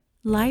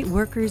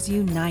Lightworkers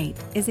Unite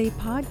is a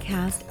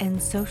podcast and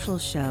social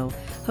show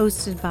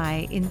hosted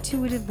by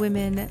intuitive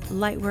women,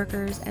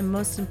 lightworkers, and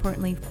most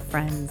importantly,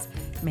 friends,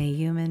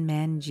 Mayuman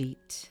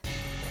Manjeet.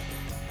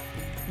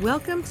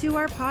 Welcome to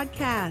our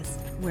podcast,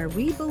 where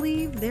we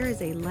believe there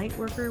is a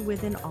lightworker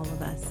within all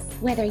of us.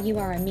 Whether you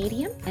are a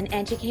medium, an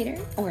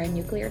educator, or a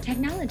nuclear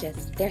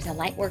technologist, there's a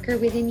lightworker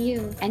within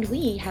you, and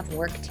we have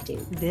work to do.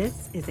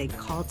 This is a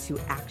call to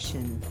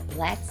action.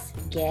 Let's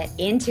get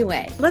into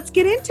it. Let's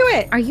get into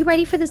it. Are you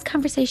ready for this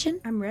conversation?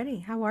 I'm ready.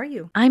 How are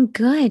you? I'm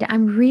good.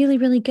 I'm really,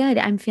 really good.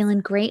 I'm feeling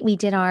great. We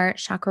did our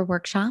chakra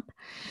workshop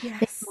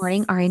this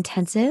morning, our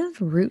intensive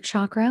root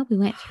chakra. We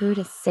went through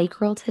to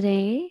sacral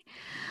today.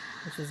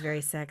 Which was very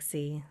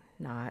sexy,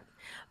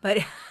 but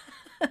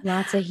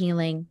lots of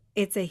healing.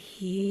 It's a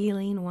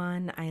healing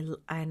one.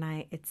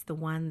 It's the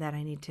one that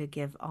I need to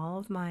give all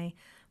of my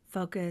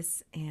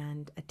focus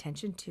and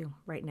attention to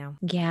right now.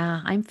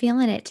 Yeah, I'm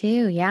feeling it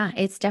too. Yeah,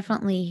 it's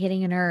definitely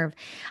hitting a nerve.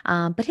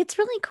 But it's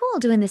really cool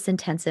doing this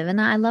intensive. And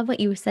I love what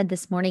you said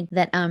this morning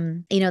that,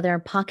 there are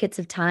pockets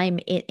of time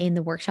in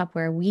the workshop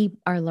where we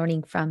are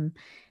learning from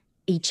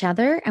each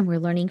other and we're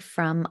learning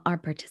from our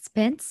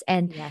participants.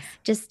 And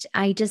yes.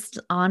 I just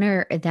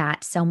honor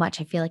that so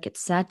much. I feel like it's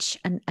such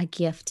a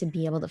gift to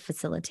be able to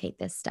facilitate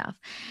this stuff.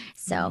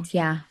 So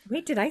yeah.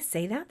 Wait, did I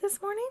say that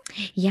this morning?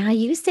 Yeah,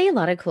 you say a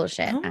lot of cool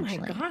shit. Oh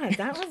actually. My God,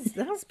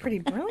 that was pretty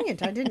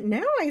brilliant. I didn't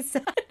know I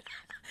said.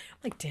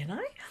 Like, did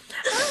I?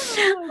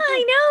 Oh,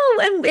 I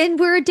know. And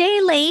we're a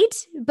day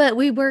late, but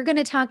we were going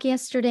to talk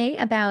yesterday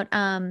about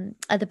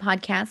the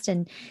podcast.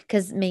 And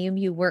because Mayum,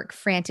 you work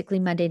frantically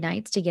Monday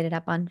nights to get it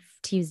up on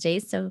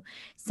Tuesdays. So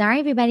sorry,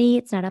 everybody.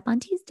 It's not up on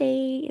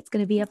Tuesday. It's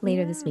going to be up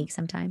later this week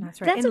sometime. That's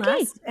right. That's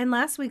okay. And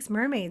last week's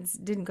mermaids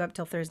didn't go up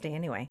till Thursday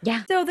anyway.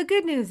 Yeah. So the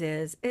good news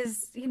is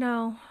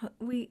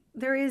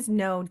there is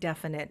no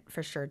definite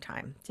for sure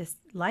time. Just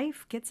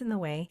life gets in the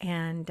way,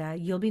 and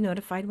you'll be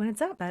notified when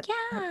it's up. But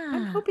yeah.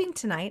 I'm hoping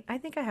tonight. I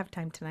think I have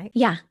time tonight.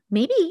 Yeah,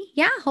 maybe.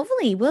 Yeah,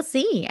 hopefully we'll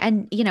see.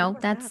 And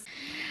that's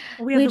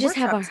we just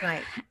have our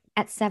tonight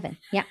at 7.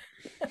 Yeah.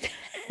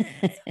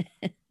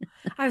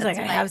 I was like,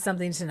 I have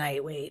something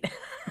tonight. Wait.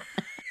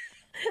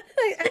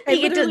 I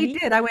literally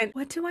did. I went,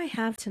 what do I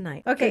have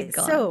tonight? Okay,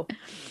 so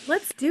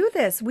let's do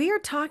this. We are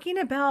talking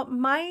about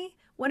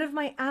one of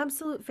my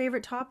absolute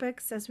favorite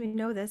topics, as we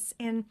know this.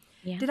 And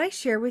did I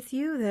share with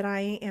you that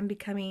I am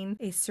becoming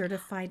a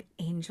certified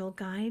angel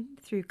guide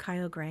through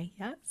Kyle Gray?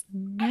 Yes.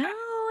 No,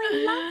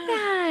 I love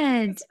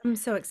that. I'm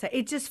so excited.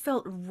 It just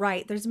felt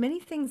right. There's many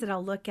things that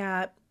I'll look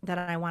at that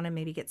I want to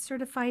maybe get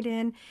certified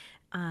in.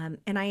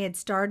 And I had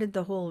started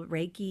the whole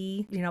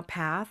Reiki,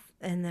 path.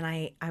 And then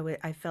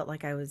I felt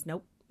like I was,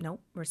 nope,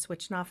 we're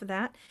switching off of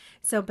that.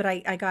 So, but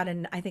I got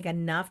I think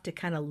enough to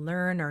kind of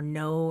learn or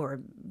know or,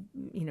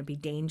 be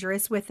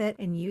dangerous with it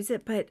and use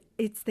it. But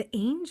it's the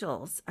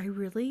angels. I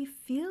really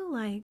feel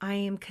like I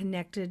am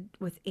connected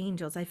with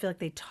angels. I feel like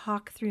they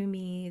talk through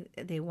me.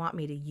 They want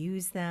me to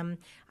use them.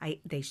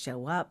 They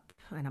show up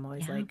and I'm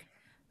always like,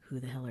 who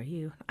the hell are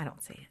you? I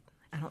don't say it.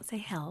 I don't say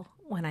hell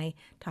when I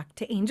talk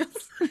to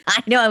angels.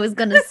 I know. I was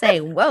going to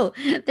say, whoa,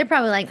 they're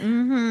probably like,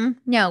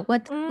 no,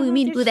 what do you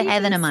mean? Who the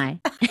heaven am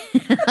I?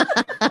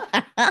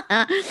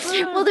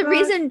 Well, the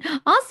reason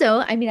also,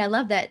 I mean, I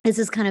love that this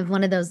is kind of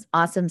one of those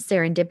awesome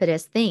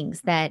serendipitous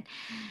things that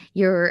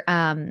you're,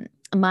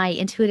 my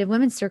intuitive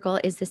women's circle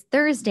is this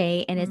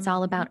Thursday and it's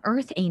all about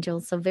earth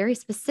angels. So very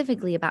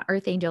specifically about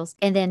earth angels.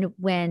 And then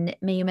when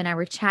Mayum and I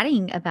were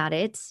chatting about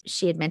it,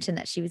 she had mentioned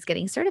that she was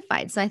getting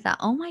certified. So I thought,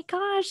 oh my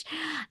gosh,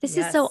 this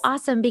is so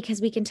awesome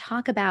because we can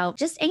talk about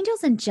just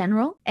angels in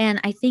general.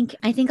 And I think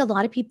a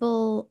lot of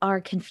people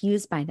are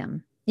confused by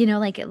them,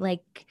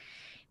 like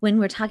when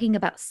we're talking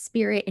about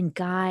spirit and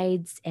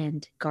guides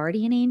and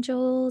guardian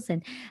angels.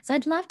 And so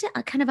I'd love to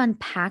kind of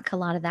unpack a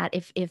lot of that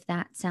if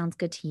that sounds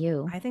good to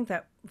you. I think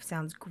that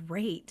sounds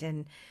great.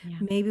 And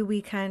maybe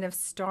we kind of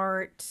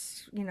start,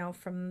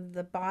 from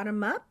the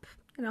bottom up,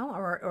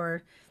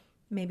 or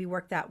maybe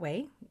work that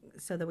way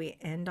so that we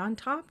end on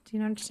top. Do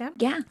you understand?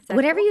 Yeah.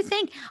 Whatever you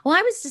think. Well,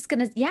 I was just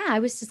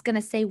going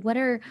to say, what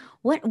are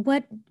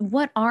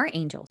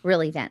angels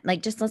really then?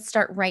 Like, just let's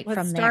start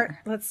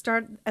there. Let's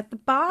start at the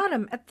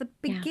bottom, at the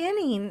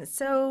beginning. Yeah.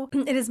 So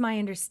it is my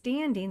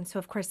understanding. So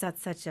of course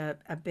that's such a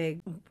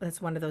big,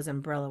 that's one of those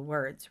umbrella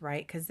words,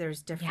 right? Because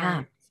there's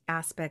different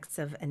aspects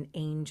of an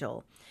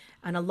angel.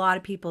 And a lot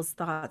of people's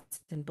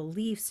thoughts and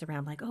beliefs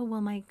around like, oh,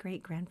 well, my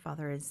great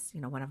grandfather is,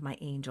 one of my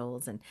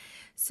angels. And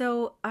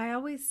so I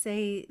always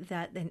say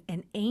that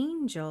an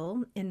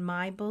angel, in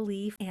my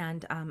belief,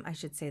 and I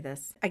should say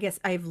this, I guess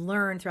I've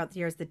learned throughout the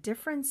years, the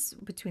difference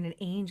between an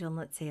angel and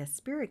let's say a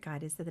spirit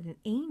guide is that an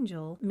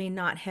angel may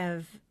not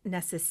have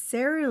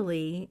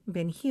necessarily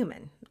been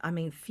human. I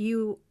mean,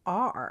 few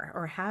are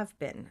or have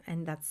been.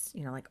 And that's,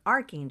 like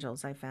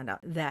archangels, I found out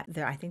that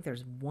I think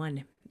there's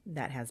one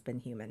that has been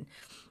human.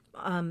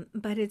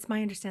 But it's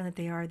my understanding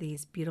that they are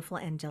these beautiful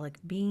angelic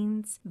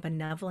beings,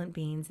 benevolent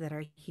beings that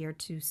are here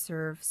to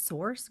serve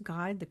Source,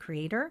 God, the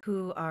Creator,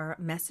 who are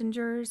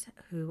messengers,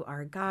 who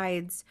are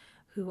guides,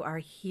 who are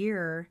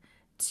here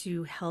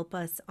to help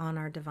us on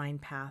our divine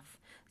path.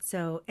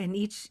 So, and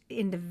each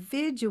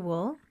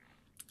individual,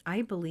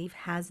 I believe,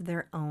 has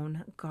their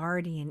own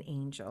guardian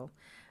angel.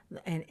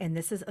 And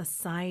this is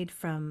aside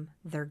from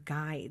their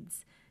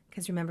guides.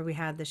 Because remember, we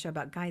had the show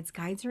about guides.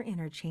 Guides are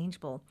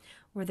interchangeable,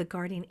 where the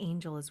guardian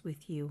angel is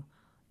with you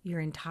your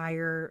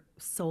entire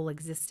soul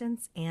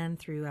existence and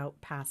throughout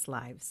past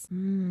lives. I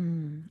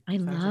So I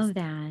love just,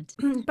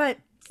 that. but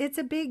it's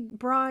a big,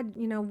 broad,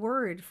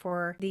 word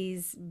for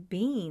these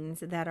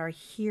beings that are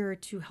here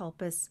to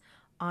help us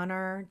on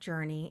our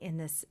journey in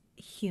this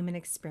human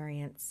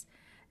experience,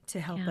 to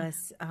help Yeah.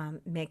 us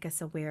make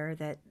us aware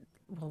that,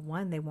 well,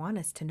 one, they want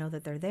us to know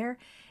that they're there,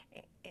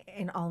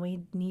 and all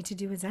we need to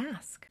do is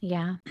ask.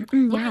 Yeah. What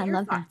Yeah, are I your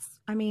love that. thoughts?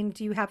 I mean,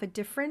 do you have a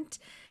different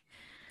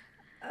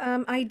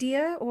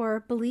idea or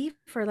belief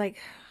for like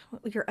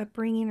your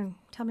upbringing? And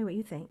tell me what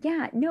you think.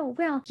 Yeah, no,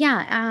 well,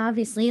 yeah,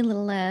 obviously a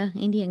little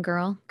Indian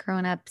girl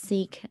growing up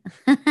Sikh.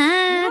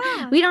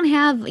 Yeah. We don't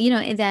have,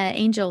 the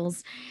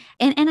angels.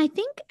 And I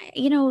think,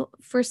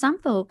 for some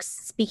folks,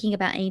 speaking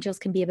about angels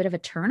can be a bit of a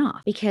turnoff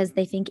because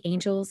they think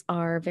angels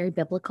are very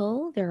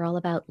biblical. They're all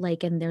about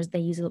like, and they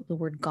use the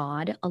word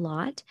God a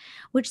lot,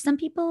 which some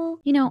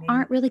people, May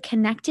aren't really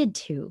connected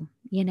to,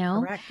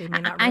 Correct. They may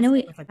not I know resonate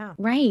it, with it. Yeah.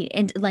 right.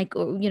 And like,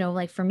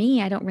 like for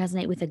me, I don't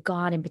resonate with a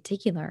God in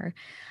particular.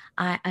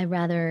 I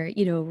rather,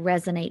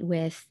 resonate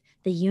with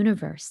the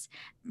universe,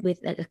 with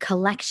a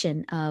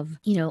collection of,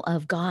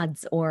 of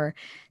gods or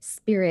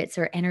spirits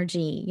or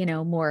energy,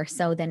 more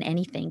so than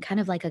anything, kind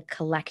of like a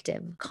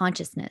collective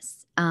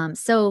consciousness.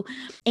 So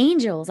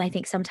angels, I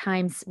think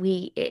sometimes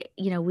it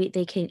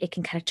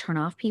can kind of turn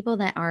off people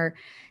that are,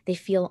 they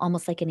feel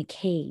almost like in a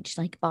cage,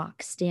 like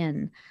boxed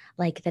in,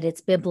 like that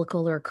it's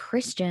biblical or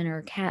Christian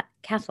or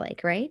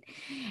Catholic, right?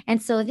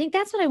 And so I think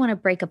that's what I want to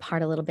break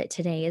apart a little bit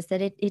today is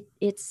that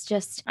it's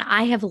just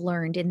I have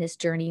learned in this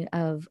journey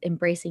of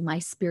embracing my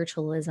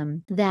spiritualism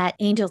that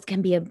angels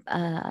can be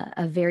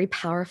a very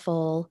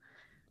powerful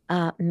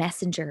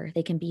messenger.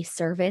 They can be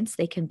servants,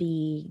 they can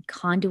be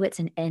conduits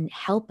and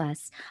help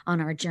us on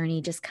our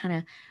journey, just kind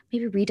of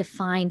maybe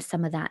redefine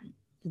some of that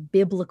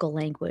biblical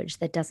language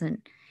that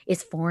doesn't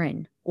is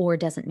foreign or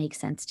doesn't make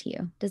sense to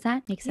you. Does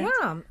that make sense?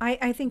 Yeah,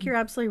 I think you're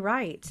absolutely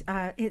right.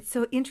 It's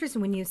so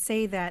interesting when you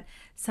say that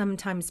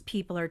sometimes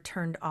people are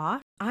turned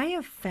off. I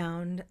have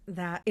found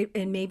that,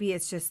 and maybe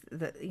it's just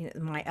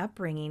my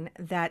upbringing,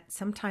 that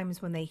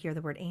sometimes when they hear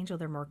the word angel,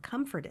 they're more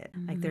comforted.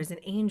 Like Mm, there's an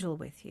angel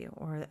with you,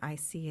 or I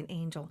see an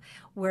angel,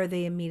 where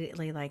they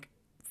immediately like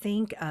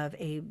think of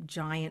a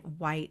giant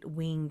white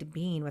winged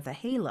being with a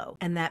halo,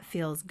 and that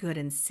feels good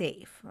and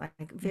safe.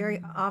 Like very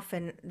mm,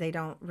 often they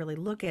don't really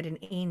look at an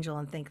angel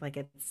and think like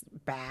it's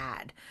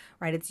bad,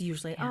 right? It's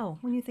usually, yeah. oh,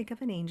 when you think of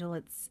an angel,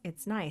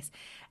 it's nice.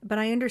 But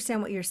I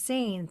understand what you're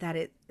saying,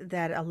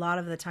 that a lot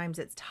of the times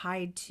it's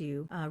tied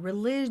to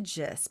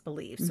religious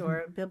beliefs Hmm.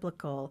 or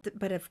biblical.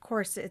 But of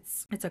course,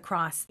 it's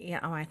across.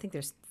 I think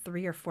there's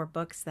 3 or 4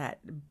 books that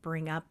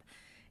bring up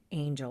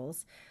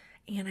angels.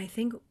 And I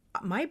think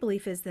my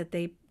belief is that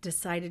they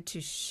decided to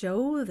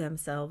show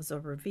themselves or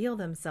reveal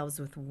themselves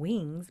with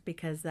wings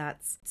because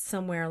that's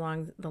somewhere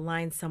along the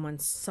line someone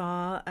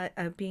saw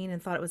a being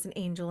and thought it was an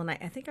angel. And I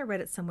think I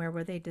read it somewhere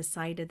where they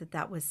decided that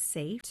that was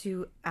safe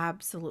to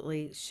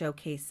absolutely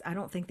showcase. I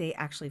don't think they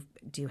actually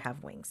do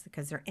have wings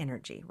because they're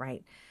energy,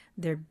 right?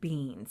 They're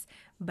beings,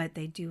 but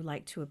they do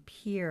like to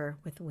appear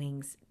with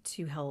wings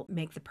to help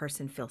make the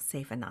person feel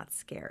safe and not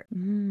scared.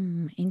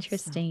 So,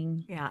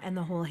 Interesting. yeah, and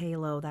the whole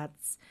halo,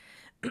 that's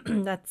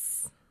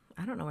that's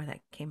I don't know where that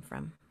came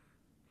from.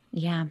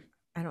 Yeah.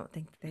 I don't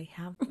think they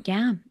have.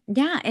 Yeah.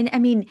 Yeah. And I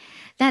mean,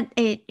 that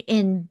it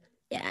in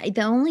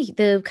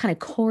the kind of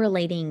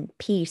correlating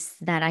piece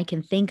that I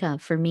can think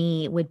of for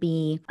me would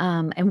be,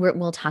 and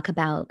we'll talk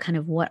about kind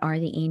of what are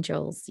the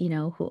angels,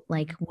 who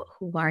like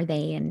who are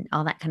they and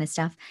all that kind of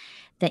stuff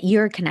that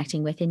you're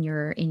connecting with in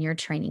your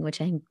training,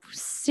 which I'm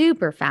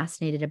super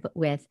fascinated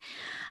with.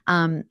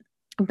 Um,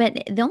 but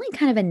the only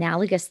kind of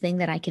analogous thing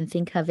that I can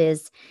think of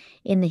is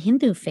in the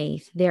Hindu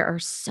faith, there are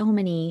so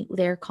many,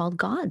 they're called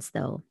gods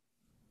though,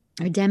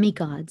 or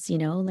demigods,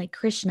 like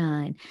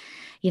Krishna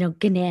and,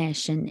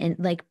 Ganesh and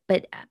like,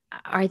 but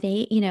are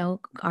they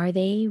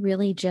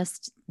really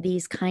just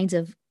these kinds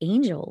of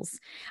angels?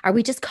 Are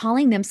we just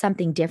calling them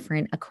something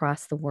different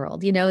across the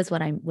world? Is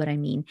what I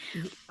mean.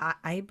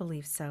 I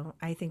believe so.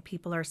 I think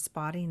people are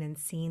spotting and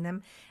seeing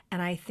them,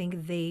 and I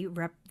think they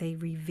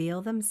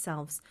reveal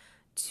themselves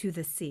to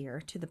the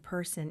seer, to the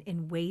person,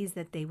 in ways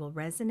that they will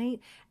resonate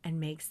and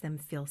makes them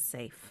feel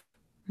safe.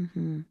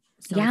 Hmm.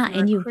 So if Yeah. you're a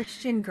And you,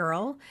 Christian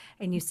girl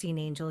and you see an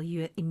angel,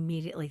 you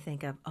immediately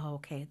think of, oh,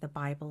 okay, the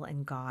Bible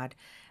and God,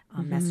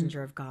 mhm.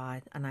 messenger of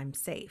God, and I'm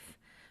safe.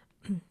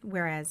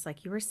 Whereas,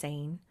 like you were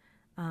saying,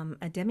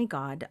 a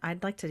demigod,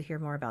 I'd like to hear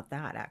more about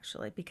that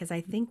actually, because I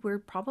think we're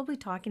probably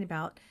talking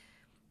about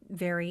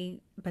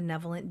very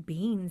benevolent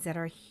beings that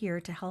are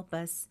here to help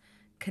us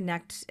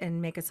connect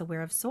and make us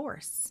aware of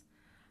source,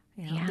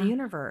 the Yeah.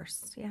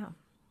 universe. Yeah.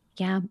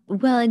 Yeah.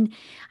 Well, and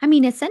I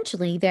mean,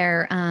 essentially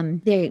they,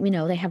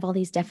 they have all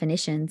these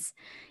definitions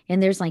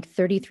and there's like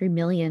 33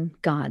 million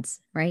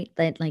gods, right?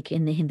 That like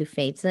in the Hindu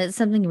faith. So that's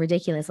something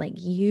ridiculous, like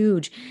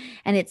huge.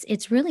 And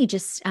it's really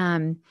just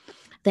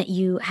that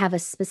you have a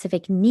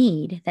specific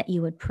need that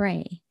you would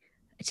pray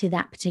to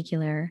that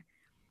particular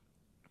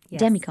Yes.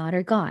 demigod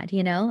or god,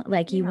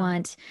 like you Yeah.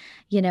 want,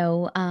 you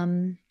know,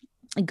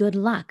 good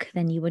luck,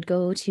 then you would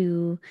go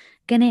to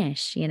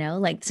Ganesh,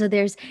 like so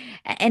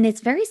and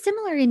it's very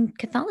similar in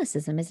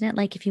Catholicism, isn't it?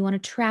 Like if you want to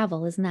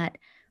travel, isn't that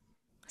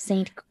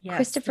Saint Yes, there's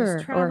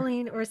Christopher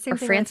traveling or or same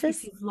thing like if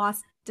Francis? you've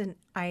lost an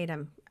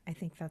item. I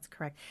think that's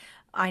correct.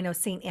 I know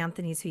Saint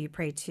Anthony's who you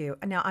pray to.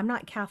 Now, I'm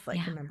not Catholic,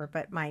 Yeah, remember,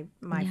 but my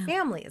yeah,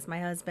 family is my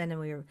husband and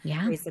we were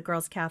yeah, raised the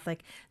girls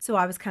Catholic. So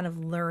I was kind of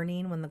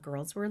learning when the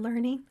girls were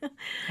learning.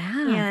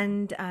 yeah.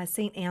 And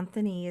Saint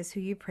Anthony is who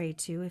you pray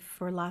to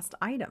for lost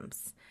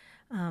items.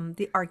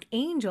 The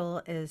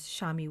archangel is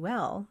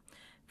Shamuel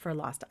for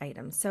lost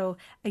items. So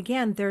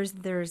again, there's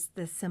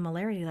this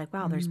similarity like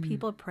wow, there's Mm.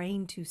 people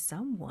praying to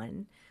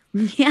someone,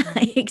 Yeah,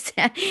 right?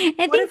 exactly.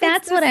 I What think if it's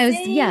that's the what I was,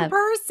 same yeah.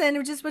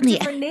 person just with Yeah.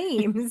 different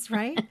names,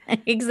 right?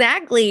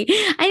 Exactly.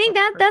 I think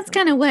Or that's person.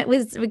 kind of what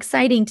was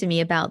exciting to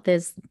me about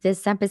this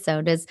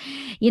episode is,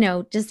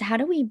 just how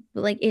do we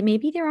like it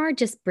maybe there are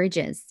just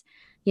bridges,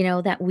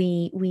 that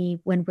we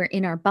when we're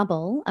in our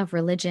bubble of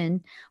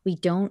religion, we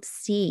don't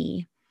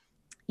see,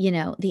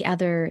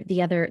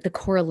 the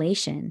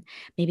correlation.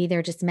 Maybe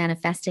they're just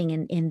manifesting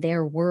in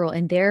their world,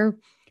 in their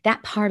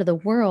that part of the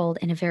world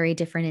in a very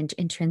different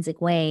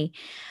intrinsic way.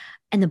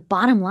 And the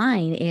bottom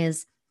line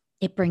is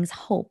it brings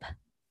hope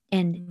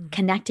and Mhm.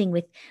 connecting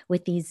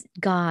with these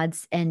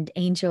gods and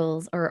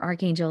angels or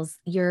archangels.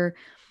 You're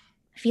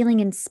feeling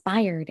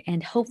inspired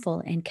and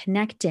hopeful and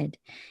connected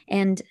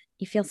and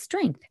you feel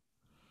strength.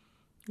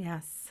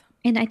 Yes.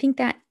 And I think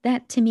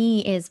that to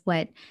me is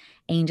what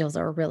angels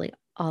are really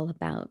all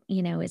about.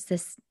 Is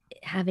this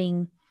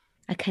having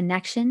a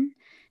connection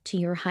to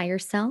your higher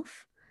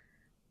self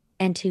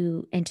and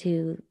to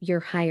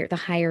the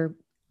higher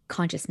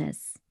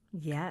consciousness,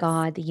 Yes.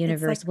 God, the It's like,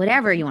 universe,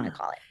 whatever you want to yeah,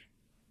 call it.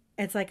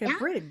 it's like a Yeah.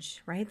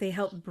 bridge, right? They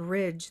help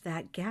bridge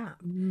that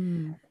gap.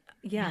 Mm,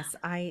 yeah. Yes,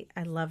 I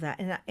love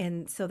that.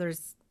 And so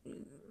there's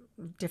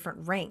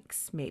different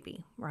ranks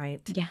maybe,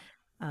 right? Yeah.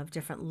 Of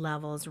different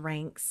levels,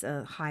 ranks,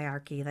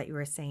 hierarchy that you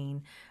were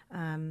saying.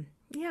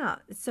 Yeah,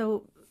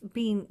 so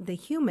being the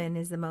human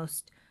is the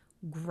most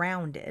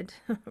grounded,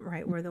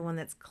 right? We're the one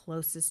that's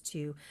closest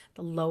to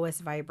the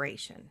lowest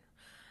vibration.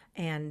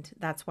 And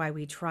that's why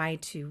we try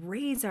to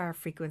raise our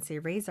frequency,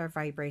 raise our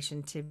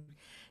vibration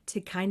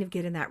to kind of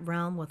get in that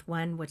realm with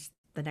one, which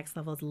the next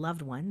level is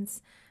loved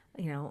ones,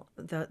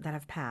 that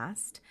have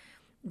passed,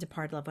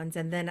 departed loved ones.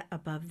 And then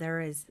above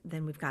there is,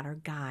 then we've got our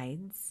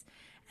guides.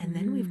 And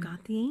then we've Mm,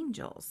 got the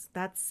angels.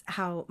 That's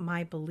how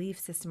my belief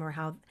system or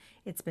how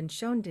it's been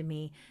shown to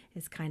me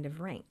is kind of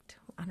ranked.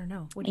 I don't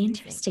know. What do you think?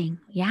 interesting.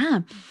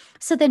 Yeah.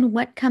 So then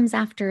what comes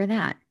after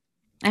that?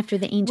 After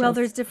the Well, angels?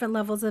 there's different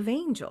levels of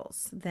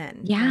angels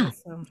then, Yeah. right?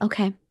 So,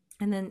 Okay.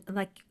 and then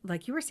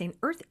like you were saying,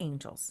 earth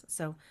angels.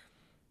 So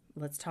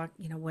let's talk,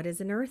 what is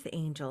an earth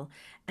angel?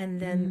 And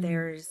then Mm,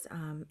 there's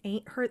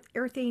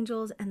earth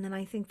angels. And then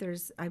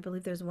I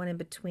believe there's one in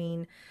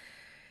between.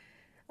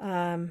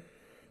 Um,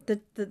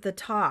 the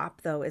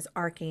top though is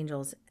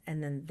archangels.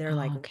 And then they're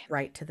like oh, okay.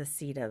 right to the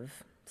seat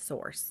of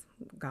source,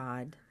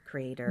 God,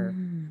 creator,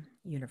 Mm,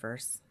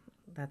 universe.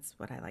 That's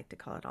what I like to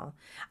call it all.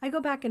 I go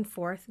back and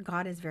forth.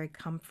 God is very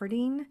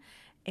comforting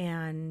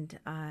and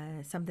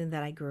something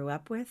that I grew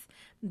up with.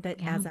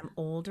 But yeah. as I'm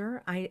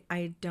older,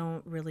 I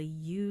don't really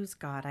use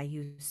God. I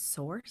use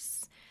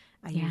source,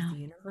 I use Yeah. the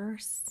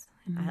universe.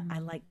 I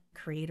Mm. like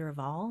creator of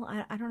all.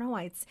 I don't know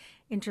why it's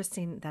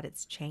interesting that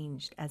it's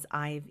changed as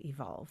I've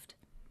evolved.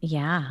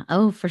 Yeah.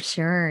 Oh, for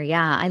sure.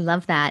 Yeah. I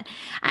love that.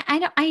 I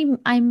don't,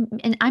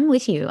 and I'm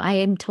with you. I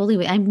am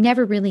totally I've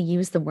never really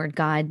used the word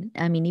God.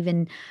 I mean,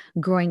 even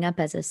growing up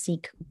as a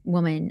Sikh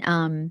woman,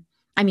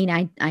 I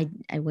mean,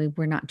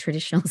 we're not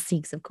traditional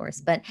Sikhs, of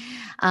course,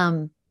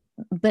 um,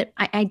 but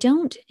I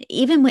don't,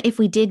 even if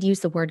we did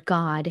use the word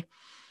God,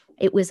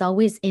 it was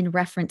always in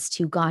reference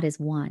to God is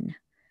one.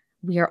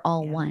 We are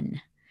all Yeah,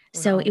 one.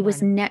 we're So all it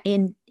was one.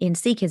 in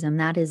Sikhism,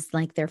 that is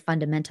like their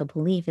fundamental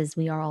belief is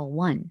we are all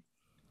one.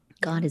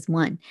 God Yeah. is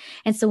one.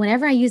 And so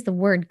whenever I use the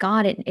word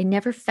God, it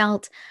never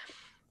felt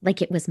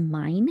like it was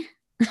mine.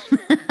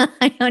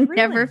 I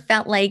never Really?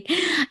 felt like,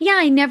 yeah,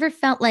 I never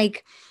felt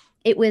like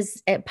it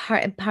was a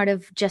part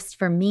of just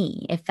for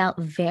me. It felt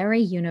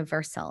very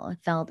universal. It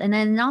felt, and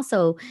then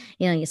also,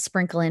 you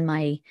sprinkle in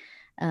my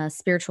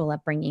spiritual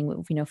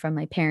upbringing, from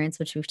my parents,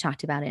 which we've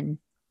talked about in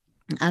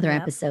other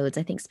Yep. episodes.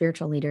 I think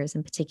spiritual leaders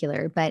in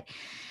particular, but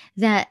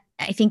that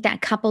I think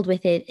that coupled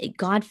with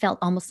God felt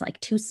almost like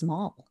too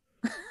small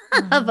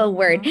of a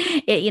word.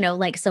 Mm-hmm.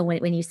 Like so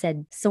when you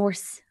said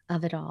source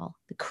of it all,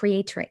 the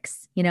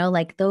creatrix,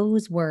 like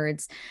those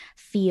words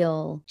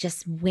feel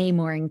just way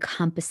more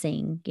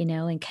encompassing,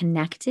 and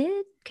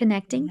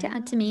connecting to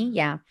Yeah. me.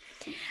 Yeah,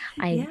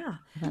 I Yeah.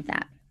 love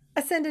that.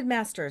 Ascended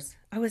Masters.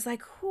 I was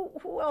like,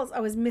 who else? I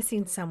was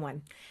missing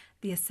someone.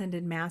 The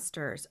Ascended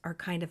Masters are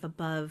kind of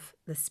above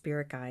the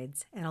spirit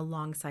guides and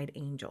alongside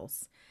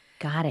angels.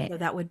 Got it. So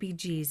that would be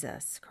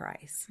Jesus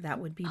Christ. That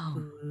would be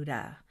Oh,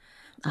 Buddha,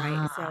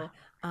 right? ah,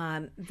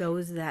 So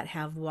those that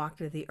have walked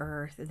the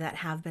earth, that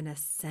have been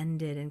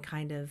ascended and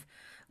kind of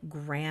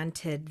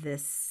granted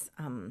this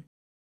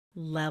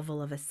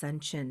level of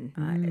ascension,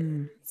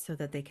 mm, so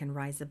that they can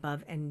rise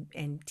above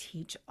and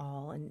teach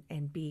all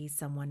and be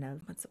someone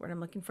of, what's the word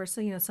I'm looking for,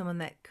 so someone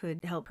that could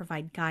help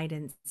provide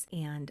guidance,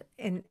 and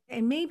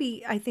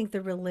maybe I think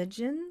the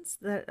religions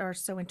that are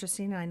so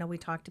interesting, and I know we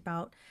talked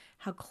about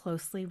how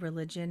closely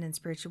religion and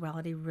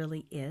spirituality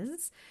really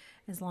is,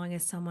 as long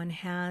as someone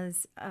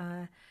has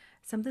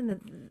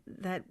something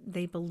that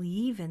they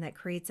believe in that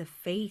creates a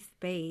faith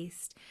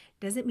based,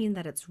 doesn't mean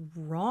that it's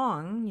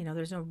wrong.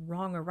 There's no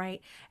wrong or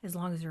right, as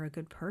long as they're a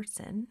good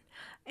person,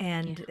 yeah.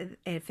 and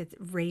if it's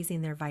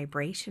raising their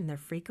vibration, their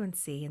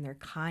frequency, and they're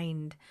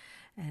kind,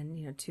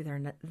 and to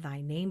their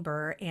thy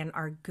neighbor, and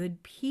are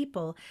good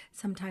people.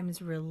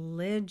 Sometimes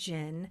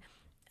religion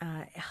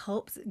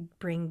helps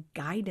bring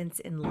guidance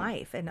in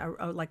life, and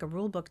like a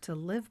rule book to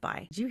live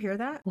by. Did you hear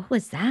that? What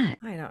was that?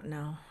 I don't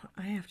know.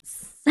 I have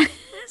to.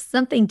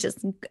 Something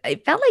just,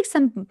 it felt like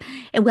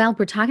well,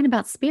 we're talking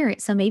about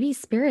spirit. So maybe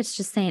spirit's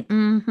just saying,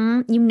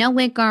 you know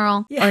it,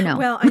 girl, or Yeah, no.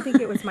 well, I think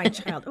it was my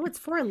child. Oh, it's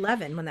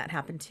 411 when that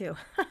happened too.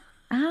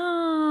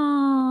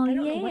 Oh, I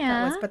don't know what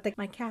that was, yeah. but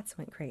my cats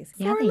went crazy.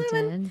 Yeah, they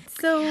 411. did.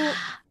 So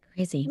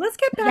Crazy. let's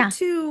get back Yeah.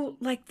 to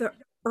like the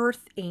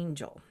earth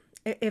angel.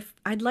 If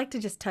I'd like to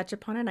just touch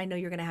upon it, I know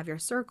you're going to have your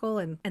circle,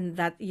 and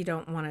that you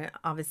don't want to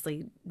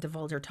obviously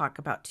divulge or talk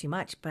about too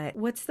much, but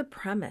what's the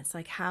premise?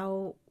 Like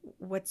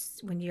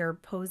when you're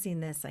posing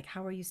this, like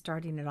how are you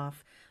starting it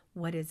off?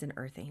 What is an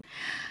earth angel?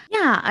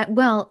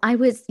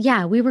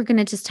 Yeah, we were going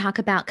to just talk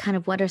about kind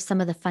of what are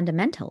some of the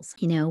fundamentals,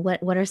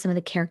 what are some of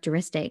the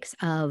characteristics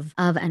of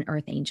an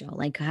earth angel?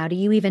 Like how do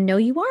you even know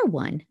you are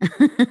one?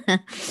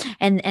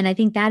 And I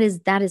think that is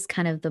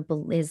kind of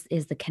is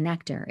the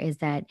connector, is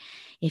that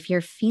if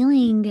you're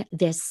feeling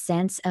this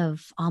sense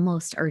of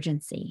almost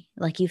urgency,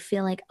 like you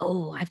feel like,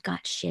 "Oh, I've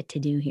got shit to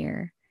do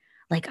here."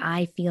 Like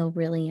I feel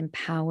really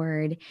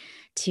empowered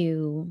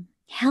to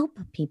help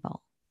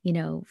people,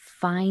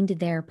 find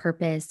their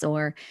purpose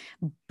or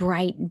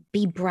bright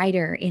be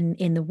brighter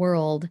in the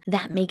world.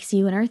 That makes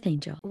you an earth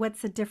angel.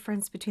 What's the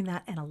difference between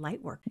that and a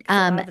light work? Because a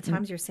lot um of the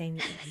times you're saying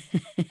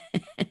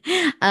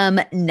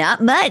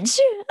Not much.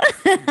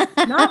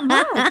 not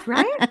much,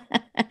 right?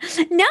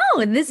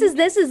 No, this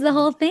is the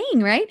whole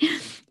thing, right?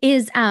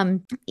 Is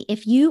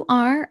if you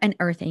are an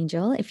earth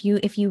angel, if you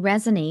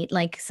resonate,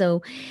 like,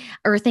 so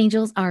earth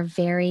angels are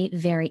very,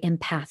 very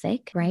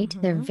empathic, right?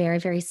 They're Mm-hmm. very,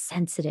 very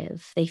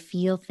sensitive. They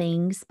feel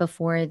things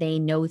before they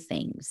know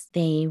things.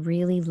 They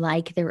really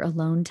like their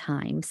alone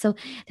time. So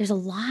there's a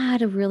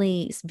lot of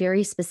really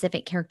very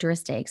specific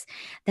characteristics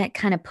that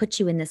kind of put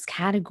you in this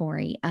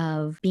category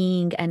of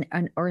being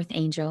an earth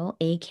angel,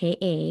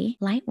 aka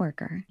light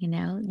worker. You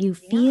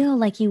Yeah. feel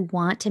like you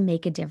want to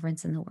make a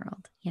difference in the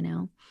world.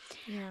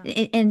 Yeah.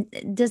 And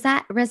does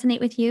that resonate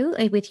with you,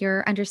 with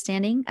your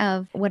understanding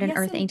of what an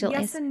earth angel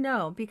Yes is? and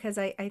no, because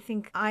I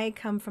think I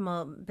come from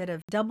a bit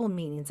of double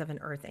meanings of an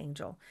earth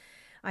angel.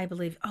 I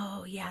believe,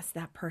 oh yes,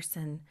 that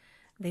person,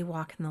 they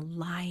walk in the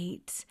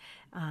light.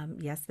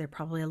 Yes, they're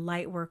probably a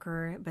light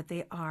worker, but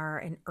they are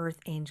an earth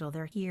angel.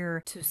 They're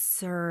here to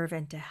serve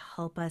and to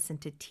help us and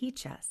to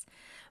teach us.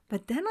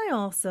 But then I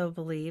also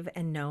believe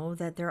and know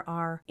that there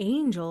are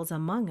angels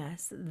among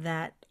us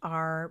that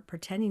are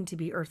pretending to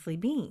be earthly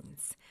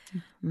beings,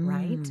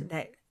 right? Mm,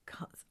 That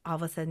all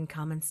of a sudden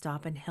come and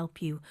stop and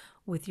help you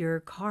with your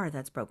car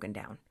that's broken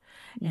down.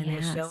 And they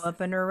show yes. up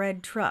in a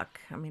red truck.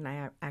 I mean,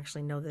 I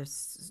actually know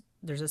this.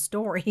 There's a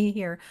story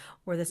here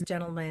where this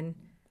gentleman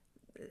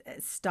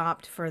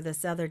stopped for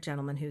this other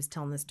gentleman who's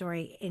telling the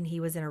story, and he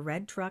was in a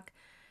red truck.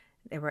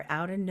 They were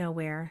out in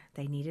nowhere.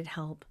 They needed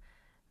help.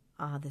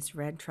 This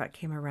red truck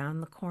came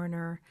around the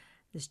corner.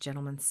 This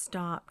gentleman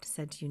stopped,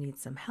 said, "Do you need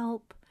some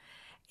help?"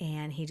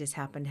 And he just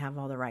happened to have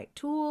all the right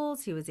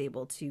tools. He was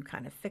able to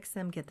kind of fix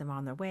them, get them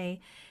on their way,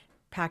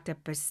 packed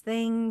up his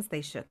things.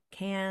 They shook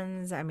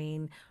hands. I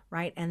mean,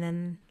 right. And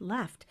then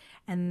left.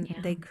 And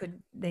Yeah.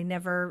 they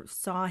never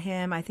saw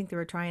him. I think they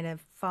were trying to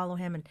follow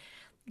him, and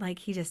like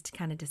he just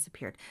kind of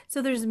disappeared.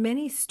 So there's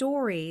many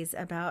stories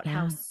about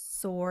how Yeah.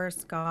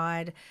 source,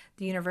 God,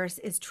 the universe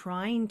is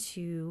trying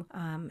to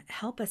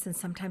help us. And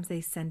sometimes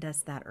they send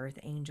us that earth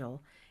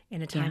angel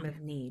in a Yeah. time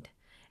of need.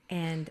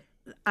 And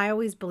I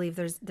always believe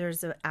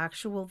there's an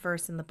actual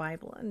verse in the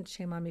Bible, and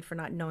shame on me for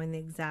not knowing the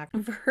exact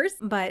verse,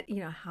 but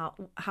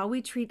how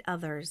we treat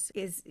others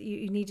is,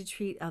 you need to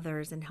treat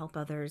others and help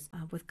others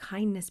with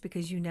kindness,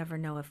 because you never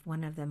know if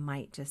one of them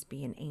might just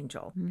be an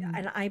angel. Mm.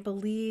 And I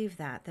believe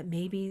that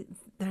maybe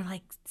they're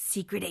like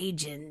secret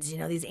agents,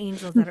 these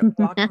angels that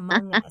walk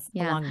among us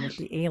Yeah. along with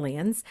the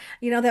aliens,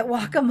 that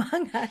walk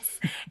among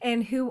us,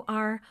 and who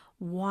are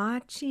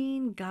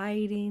watching,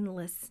 guiding,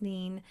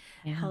 listening,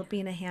 Yeah.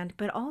 helping a hand,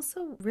 but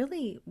also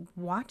really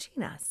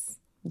watching us,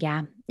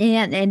 Yeah.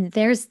 And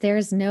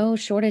there's no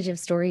shortage of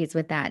stories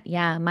with that.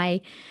 Yeah. I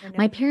know.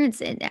 My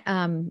parents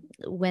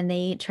when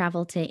they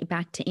travel to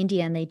back to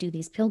India and they do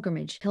these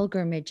pilgrimages.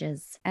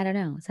 I don't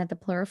know. Is that the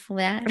plural for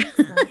that? I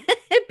think so.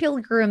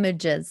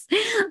 Pilgrimages.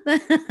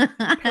 That's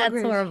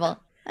Pilgrimage. horrible.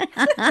 No,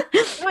 I I think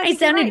you're right.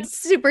 sounded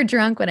super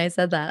drunk when I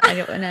said that. I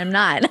don't, and I'm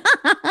not.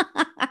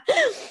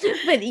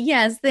 But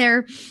yes, there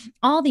are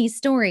all these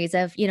stories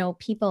of,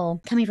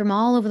 people coming from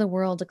all over the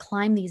world to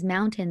climb these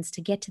mountains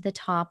to get to the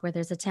top where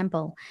there's a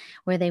temple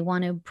where they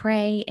want to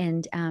pray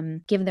and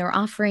give their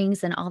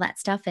offerings and all that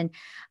stuff. And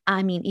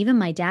I mean, even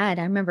my dad,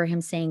 I remember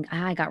him saying,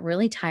 I got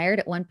really tired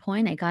at one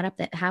point. I got up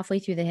halfway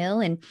through the hill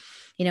and,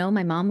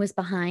 my mom was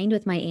behind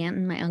with my aunt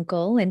and my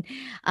uncle.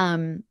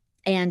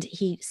 And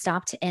he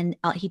stopped and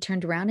he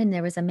turned around and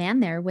there was a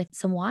man there with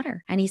some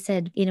water. And he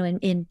said,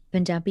 in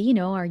Punjabi,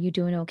 are you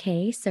doing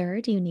okay, sir?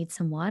 Do you need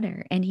some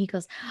water? And he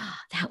goes, oh,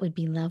 that would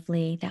be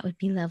lovely. That would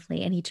be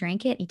lovely. And he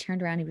drank it. He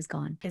turned around. He was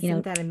gone,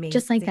 Isn't that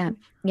just like that. amazing?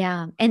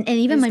 Yeah. And I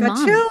even just my got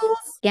mom. chills.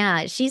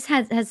 Yeah, she's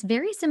has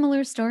very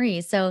similar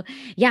stories. So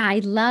yeah, I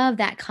love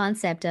that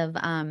concept of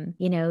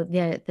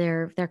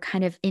they're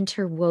kind of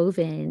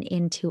interwoven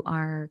into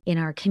our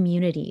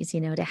communities,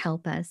 to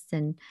help us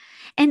and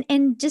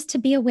just to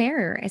be aware.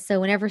 So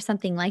whenever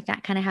something like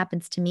that kind of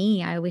happens to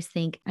me, I always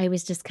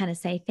just kind of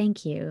say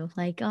thank you.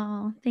 Like,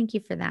 oh, thank you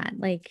for that.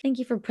 Like, thank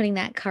you for putting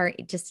that cart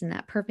just in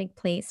that perfect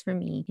place for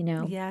me.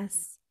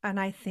 Yes. And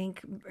I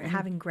think Mm,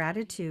 having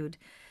gratitude,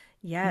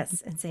 mhm,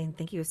 yes, and saying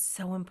thank you is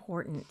so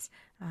important.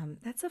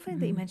 That's so funny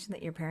that you mhm, mentioned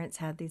that your parents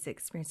had these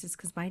experiences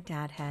because my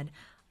dad had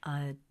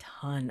a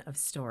ton of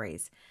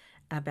stories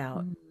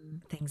about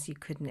mhm. things you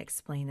couldn't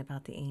explain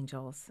about the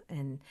angels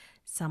and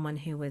someone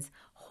who was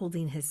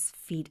holding his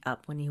feet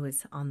up when he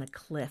was on the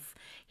cliff.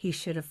 He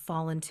should have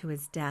fallen to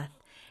his death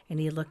and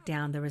he looked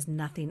down. There was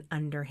nothing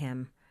under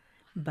him,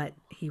 but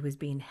he was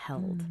being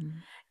held. Mm.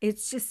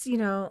 It's just,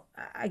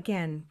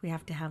 again, we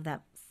have to have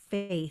that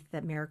faith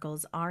that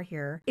miracles are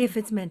here if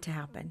it's meant to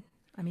happen.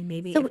 I mean,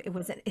 maybe if So it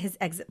wasn't his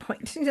exit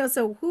point,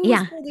 so who's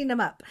yeah, holding him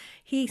up?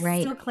 He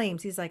right. still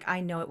claims, he's like,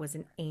 I know it was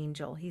an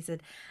angel. He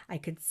said, I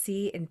could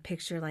see and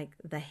picture like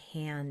the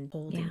hand Yeah.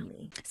 holding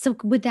me. So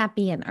would that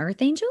be an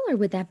earth angel or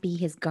would that be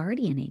his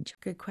guardian angel?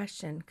 Good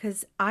question.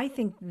 Because I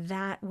think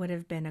that would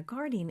have been a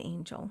guardian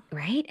angel.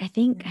 Right? I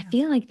Yeah.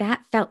 feel like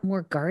that felt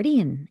more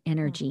guardian Mhm.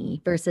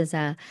 energy versus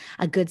a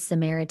good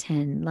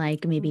Samaritan,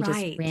 like maybe just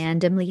Right.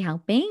 randomly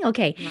helping.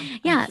 Okay. Yeah, a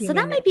Yeah. So that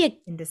human might be a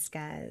in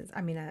disguise.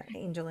 I mean, an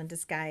angel in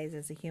disguise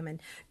as a human.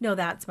 No,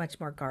 that's much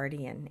more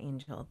guardian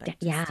angel, but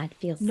yeah, just it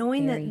feels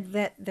knowing very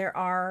that there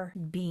are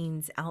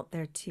beings out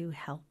there to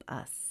help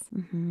us.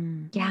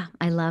 yeah,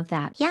 I love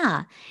that.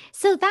 Yeah.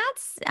 So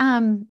that's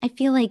I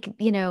feel like,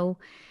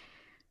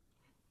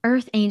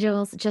 earth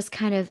angels just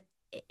kind of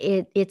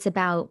it's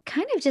about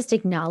kind of just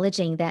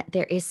acknowledging that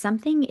there is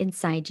something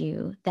inside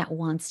you that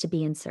wants to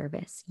be in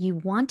service. You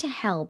want to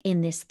help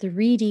in this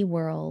 3D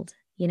world.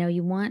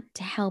 You want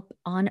to help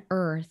on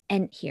earth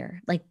and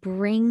here, like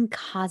bring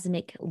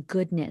cosmic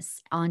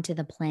goodness onto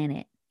the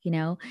planet.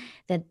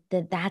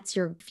 That's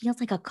your feels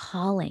like a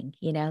calling,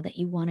 that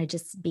you want to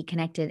just be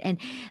connected. And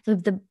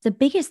the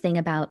biggest thing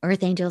about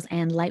earth angels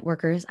and light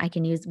workers, we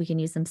can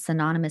use them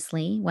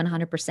synonymously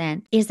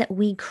 100%, is that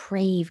we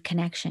crave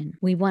connection.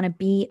 We want to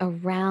be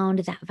around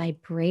that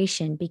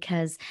vibration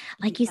because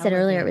like Be you said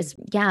earlier, elevated.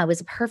 it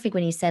was perfect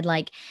when you said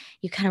like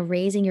you kind of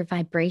raising your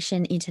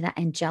vibration into that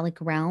angelic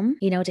realm,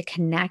 to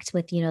connect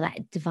with,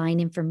 that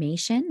divine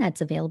information that's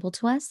available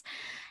to us.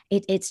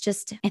 It's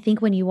just, I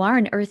think when you are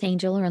an earth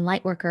angel or a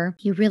light worker,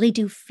 you really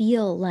do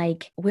feel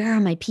like, where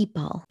are my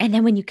people? And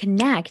then when you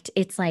connect,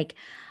 it's like,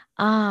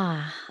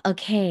 ah,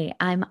 okay,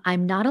 I'm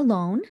not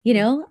alone,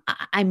 Yep.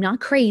 I'm not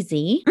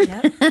crazy.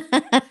 Yep.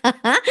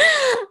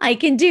 I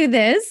can do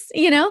this,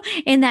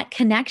 and that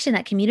connection,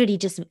 that community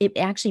just it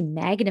actually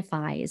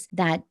magnifies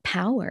that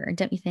power,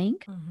 don't you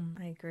think?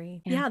 I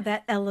agree. Yeah. Yeah,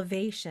 that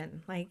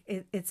elevation. Like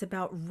it's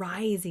about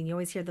rising. You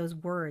always hear those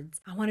words.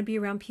 I want to be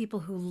around people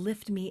who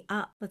lift me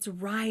up. Let's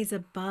rise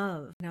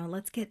above. I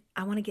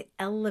want to get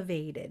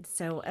elevated.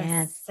 So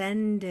Yes.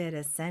 ascended,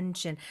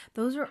 ascension.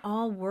 Those are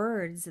all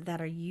words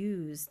that are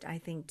used, I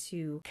think,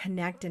 to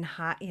connect in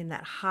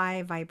that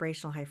high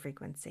vibrational, high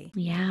frequency.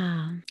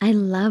 Yeah, I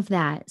love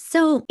that.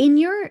 So in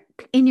your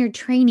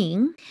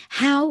training,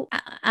 how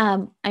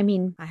I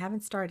mean, I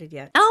haven't started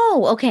yet.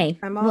 oh, okay.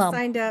 I'm all Well,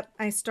 signed up.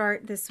 I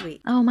start this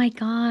week. oh my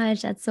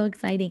gosh, that's so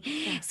exciting.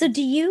 Yeah. So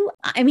do you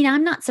I mean,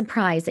 I'm not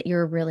surprised that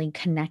you're really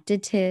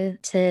connected to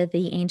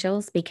the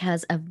angels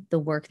because of the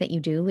work that you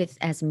do with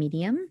as a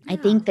medium. I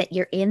Yeah. think that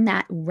you're in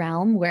that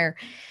realm where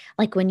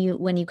like when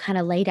you kind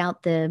of laid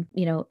out the,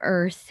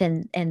 earth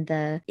and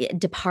the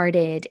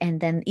departed and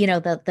then,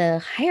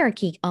 the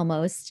hierarchy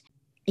almost.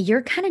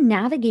 you're kind of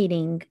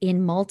navigating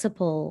in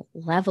multiple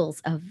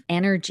levels of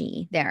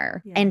energy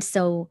there. Yeah, And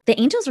so the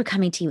angels are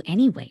coming to you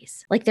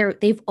anyways. Like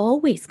they've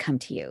always come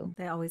to you.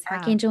 they always have.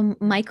 Archangel Yeah.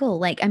 Michael,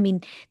 like, I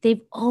mean,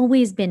 they've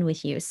always been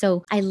with you.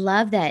 So I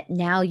love that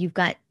now you've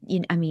got,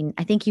 I mean,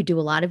 I think you do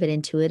a lot of it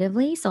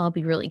intuitively. So I'll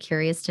be really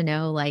curious to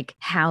know like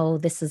how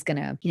this is going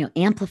to,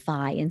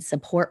 amplify and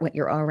support what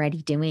you're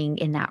already doing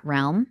in that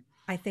realm.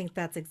 I think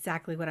that's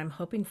exactly what I'm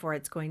hoping for.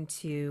 It's going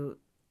to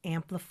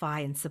amplify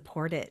and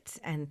support it.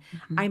 And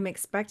Mhm. I'm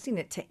expecting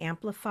it to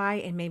amplify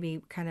and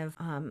maybe kind of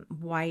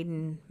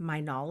widen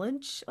my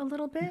knowledge a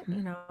little bit,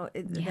 Mhm.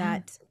 Yeah.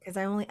 that because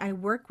I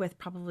work with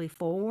probably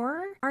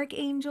four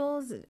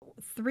archangels,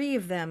 three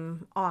of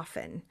them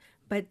often.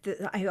 But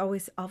I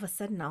always, all of a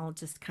sudden, I'll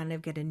just kind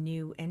of get a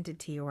new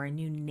entity or a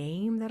new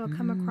name that'll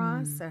come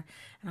across. Mm.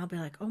 And I'll be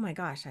like, oh my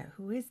gosh,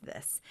 who is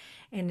this?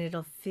 And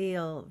it'll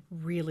feel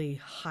really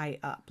high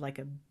up, like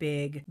a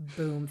big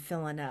boom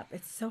filling up.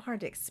 It's so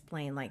hard to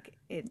explain. Like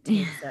it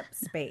takes up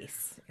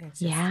space. It's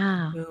just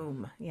Yeah.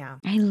 boom. Yeah.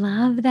 I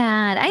love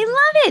that. I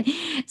love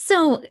it.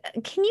 So,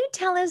 can you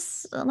tell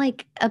us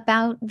like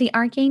about the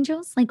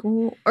archangels? Like,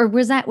 or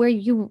was that where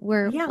you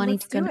were Yeah, wanting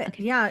let's to go? do it.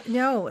 Okay. Yeah,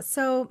 no.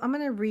 So I'm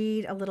going to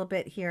read a little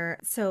bit here.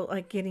 So,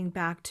 like getting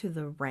back to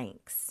the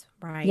ranks,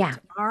 right? Yeah.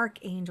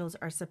 Archangels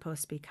are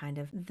supposed to be kind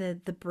of the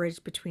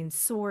bridge between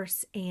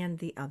source and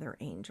the other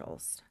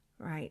angels,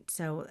 right?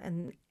 So,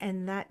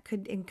 and that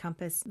could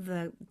encompass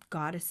the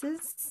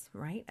goddesses,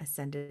 right?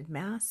 Ascended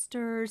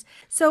masters.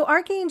 So,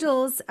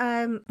 archangels,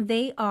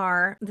 they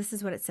are. This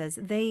is what it says.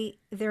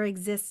 There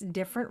exists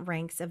different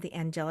ranks of the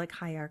angelic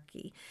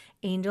hierarchy.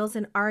 Angels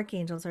and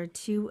archangels are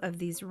two of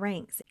these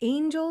ranks.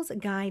 Angels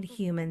guide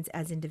humans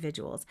as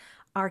individuals.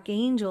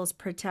 Archangels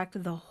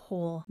protect the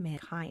whole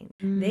mankind.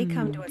 They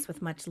come to Mm. us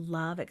with much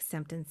love,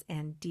 acceptance,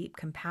 and deep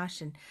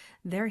compassion.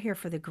 They're here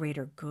for the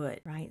greater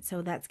good, right?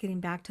 So that's getting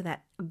back to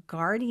that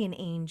guardian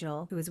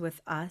angel who is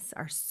with us,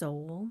 our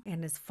soul,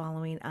 and is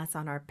following us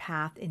on our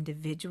path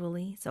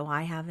individually. So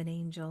I have an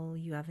angel,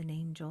 you have an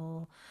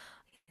angel,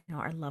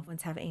 our loved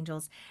ones have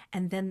angels.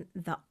 And then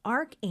the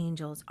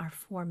archangels are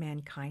for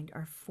mankind,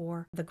 are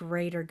for the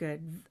greater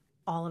good,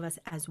 all of us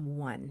as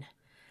one,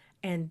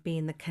 and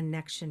being the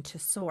connection to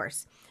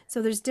source.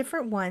 So there's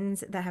different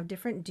ones that have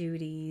different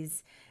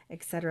duties,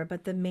 etc.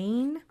 But the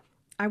main,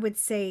 I would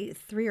say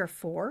three or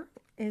four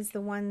is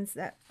the ones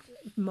that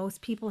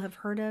most people have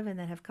heard of and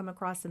that have come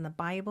across in the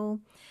Bible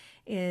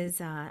is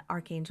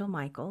Archangel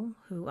Michael,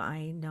 who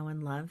I know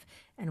and love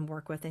and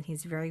work with, and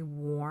he's very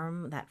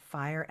warm, that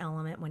fire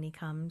element when he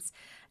comes.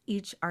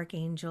 Each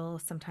archangel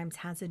sometimes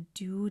has a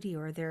duty,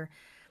 or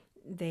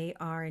they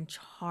are in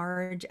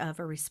charge of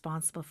or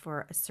responsible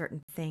for a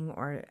certain thing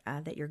or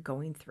that you're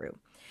going through.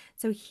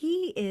 So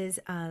he is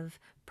of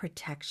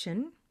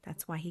protection.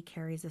 That's why he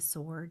carries a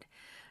sword,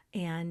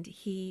 and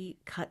he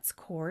cuts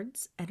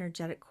cords,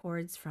 energetic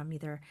cords from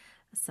either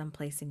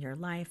someplace in your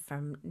life,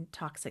 from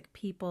toxic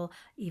people,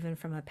 even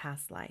from a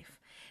past life.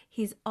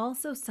 He's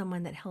also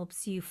someone that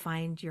helps you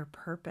find your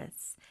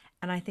purpose.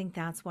 And I think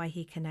that's why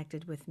he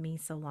connected with me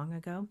so long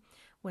ago,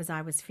 was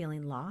I was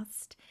feeling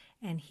lost,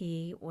 and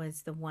he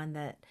was the one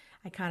that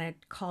I kind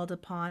of called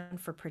upon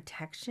for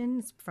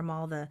protection from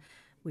all the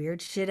weird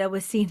shit I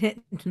was seeing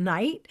at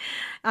night.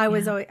 Yeah.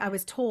 I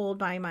was told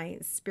by my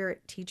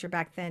spirit teacher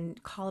back then,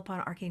 call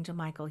upon Archangel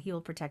Michael, he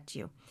will protect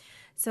you. Yeah.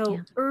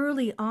 So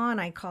early on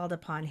I called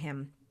upon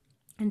him.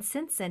 And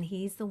since then,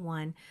 he's the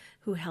one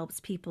who helps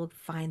people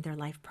find their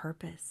life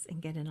purpose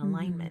and get in Mhm.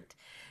 alignment.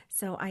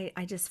 So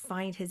I just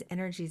find his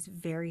energies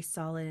very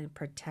solid and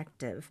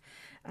protective.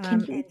 Can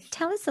And you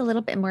tell us a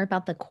little bit more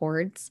about the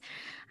chords?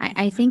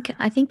 I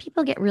yeah, think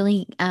people get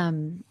really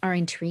are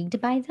intrigued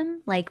by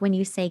them. Like when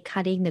you say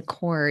cutting the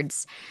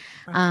cords,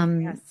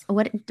 okay, yes.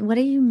 what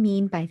do you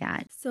mean by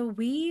that? So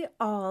we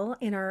all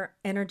in our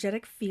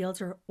energetic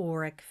fields or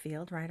auric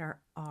field, right? Our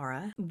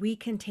aura, we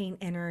contain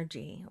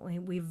energy.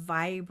 We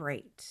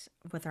vibrate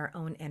with our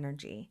own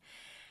energy.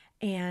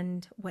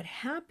 And what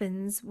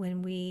happens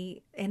when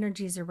we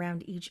energies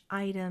around each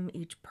item,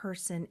 each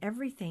person,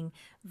 everything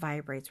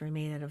vibrates. We're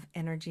made out of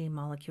energy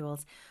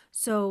molecules.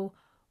 So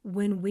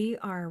when we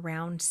are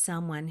around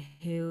someone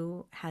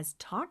who has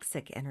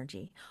toxic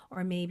energy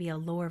or maybe a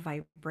lower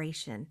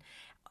vibration,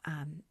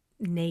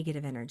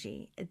 negative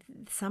energy,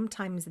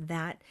 sometimes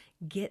that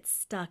gets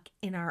stuck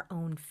in our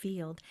own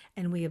field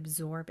and we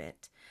absorb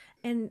it.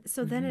 And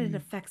so then it Mhm.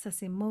 affects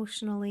us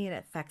emotionally, it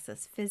affects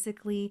us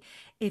physically.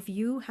 If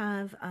you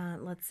have,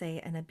 let's say,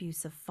 an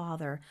abusive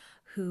father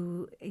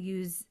who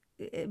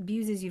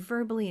abuses you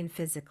verbally and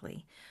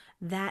physically,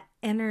 that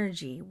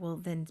energy will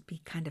then be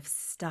kind of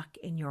stuck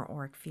in your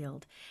auric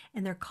field.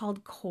 And they're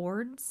called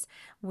cords,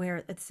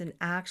 where it's an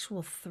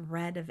actual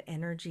thread of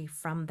energy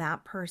from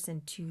that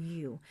person to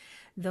you.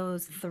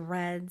 Those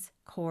threads,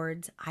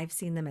 cords, I've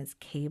seen them as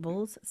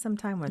cables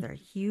sometime where they're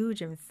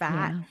huge and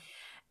fat, Yeah.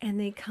 and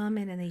they come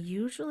in and they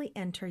usually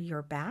enter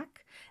your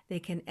back. They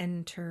can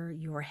enter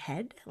your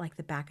head, like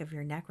the back of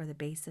your neck or the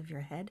base of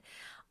your head.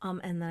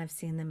 And then I've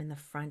seen them in the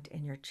front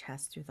in your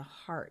chest through the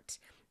heart.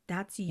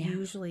 That's Yeah.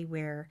 usually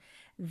where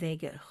they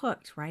get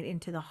hooked right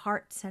into the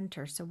heart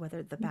center. So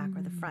whether the back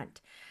or the Mm.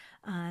 front.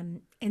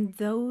 And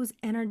those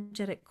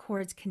energetic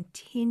cords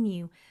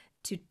continue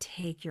to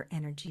take your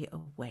energy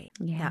away.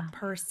 Yeah. That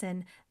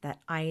person, that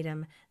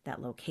item,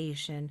 that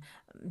location,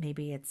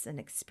 maybe it's an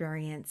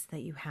experience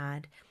that you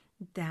had,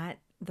 that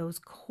those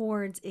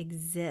cords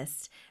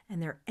exist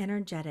and they're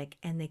energetic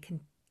and they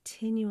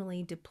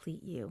continually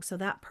deplete you. So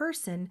that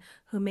person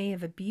who may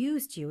have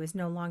abused you is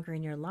no longer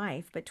in your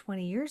life, but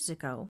 20 years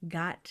ago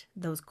got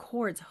those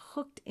cords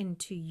hooked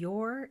into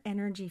your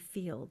energy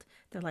field.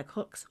 They're like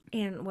hooks.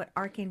 And what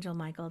Archangel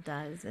Michael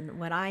does and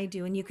what I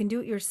do, and you can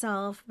do it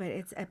yourself, but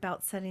it's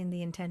about setting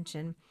the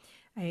intention.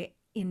 I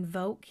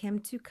invoke him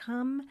to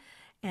come,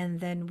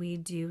 and then we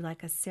do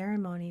like a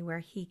ceremony where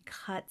he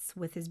cuts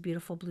with his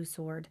beautiful blue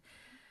sword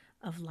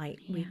of light.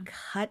 We Yeah.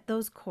 cut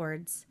those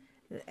cords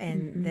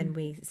and Hmm. then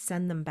we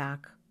send them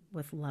back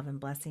with love and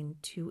blessing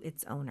to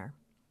its owner.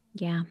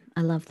 Yeah,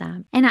 I love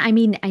that. And I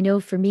mean, I know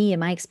for me in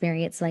my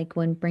experience, like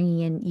when bringing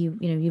in you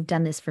know, you've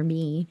done this for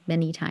me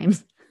many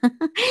times.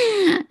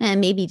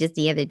 And maybe just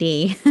the other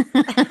day.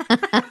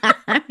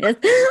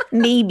 Just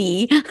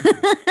maybe.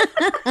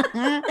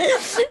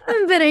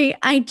 But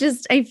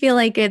I feel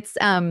like it's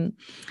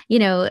you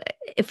know,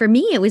 for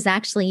me it was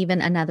actually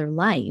even another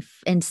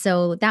life. And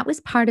so that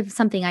was part of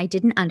something I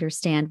didn't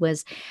understand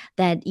was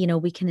that, you know,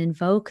 we can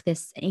invoke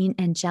this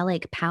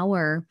angelic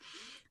power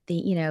the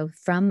you know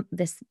from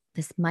this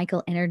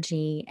Michael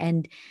energy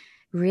and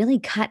really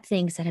cut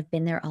things that have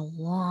been there a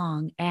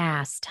long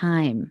ass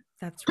time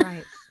That's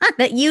right.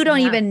 that you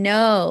don't Yeah. even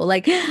know.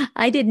 Like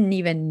I didn't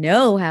even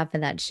know half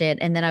of that shit.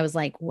 And then I was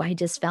like, I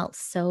just felt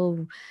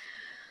so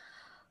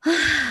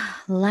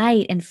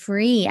light and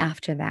free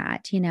after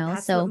that, you know?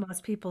 That's what So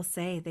most people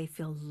say. They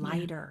feel yeah,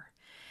 lighter.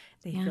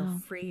 They feel yeah.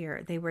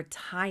 freer. They were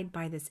tied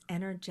by this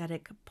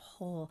energetic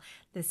pull,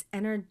 this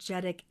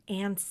energetic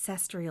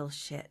ancestral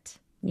shit.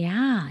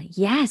 Yeah,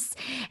 yes.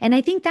 And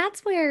I think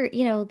that's where,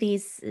 you know,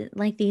 this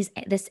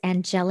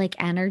angelic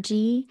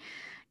energy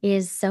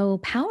is so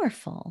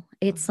powerful.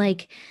 It's Mhm.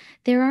 like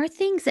there are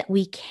things that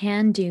we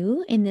can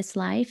do in this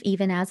life,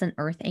 even as an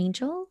earth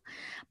angel,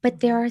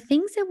 but there Mhm. are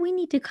things that we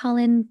need to call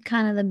in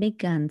kind of the big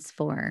guns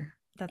for.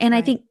 That's And I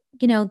right. think,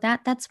 you know,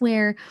 that's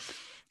where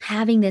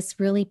having this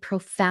really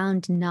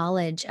profound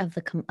knowledge of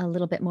a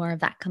little bit more of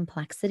that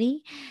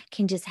complexity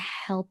can just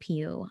help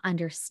you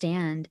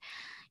understand,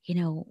 you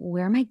know,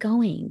 where am I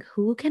going?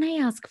 Who can I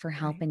ask for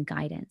help Right. and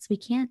guidance? We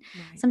can't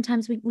Right.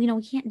 sometimes we know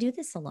we can't do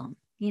this alone,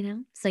 you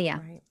know? So yeah,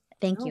 Right.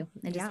 thank Oh, you.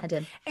 I just yeah. had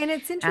to And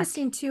it's ask.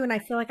 interesting too, and I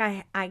feel like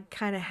I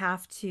kind of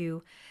have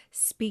to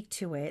speak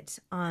to it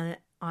on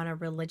a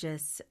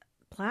religious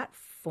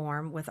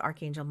platform with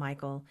Archangel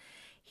Michael.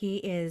 He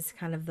is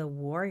kind of the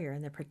warrior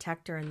and the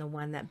protector and the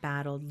one that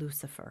battled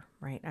Lucifer,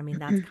 right? I mean,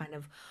 that's kind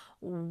of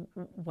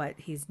what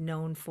he's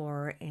known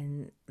for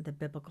in the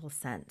biblical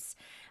sense.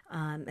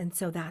 And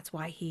so that's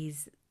why he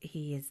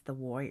is the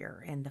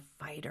warrior and the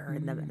fighter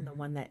and the Mm,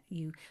 one that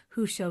you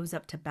who shows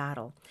up to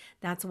battle.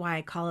 That's why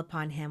I call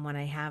upon him when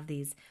I have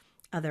these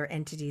other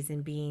entities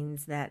and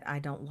beings that I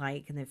don't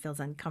like and it feels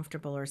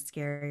uncomfortable or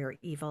scary or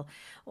evil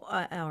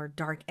or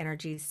dark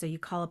energies. So you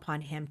call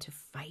upon him to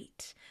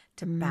fight,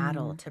 to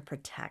battle, mm, to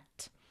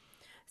protect.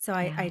 So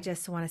yeah. I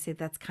just want to say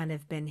that's kind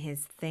of been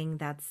his thing.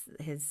 That's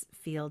his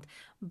field.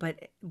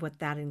 But what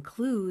that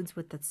includes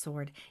with the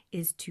sword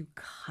is to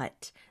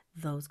cut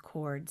those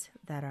cords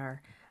that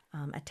are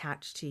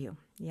attached to you.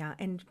 Yeah.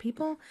 And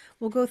people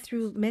will go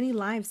through many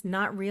lives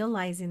not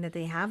realizing that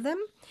they have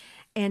them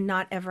and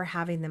not ever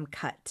having them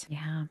cut.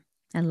 Yeah.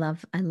 I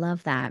love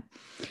that.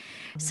 Yeah.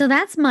 So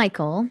that's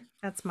Michael.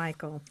 That's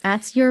Michael.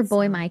 That's your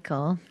boy So,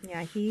 Michael.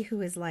 yeah, he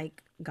who is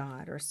like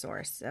God or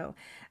source. So,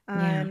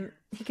 Yeah.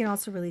 he can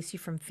also release you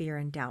from fear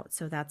and doubt.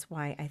 So that's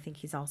why I think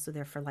he's also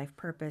there for life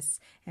purpose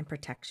and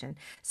protection.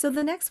 So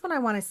the next one I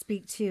want to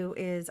speak to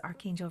is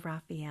Archangel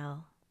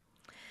Raphael.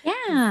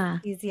 Yeah.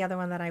 He's the other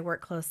one that I work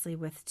closely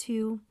with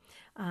too.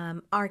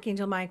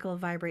 Archangel Michael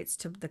vibrates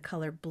to the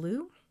color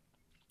blue,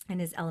 and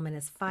his element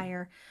is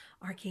fire.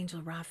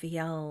 Archangel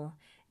Raphael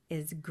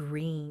is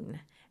green,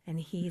 and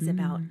he's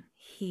about Mm,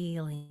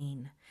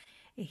 healing.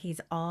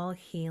 He's all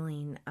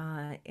healing.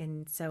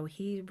 And so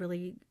he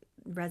really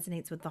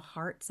resonates with the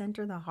heart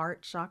center, the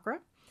heart chakra.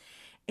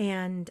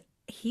 And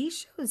he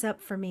shows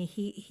up for me.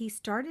 He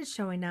started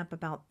showing up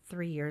about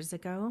 3 years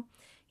ago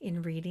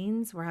in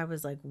readings where I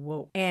was like,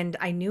 whoa. And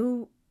I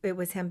knew it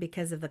was him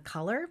because of the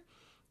color.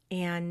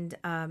 And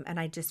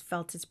I just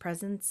felt his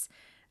presence.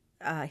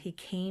 He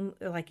came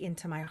like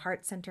into my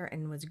heart center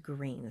and was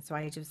green. So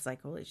I just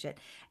like, holy shit.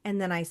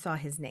 And then I saw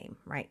his name,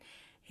 right?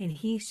 And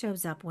he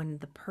shows up when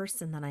the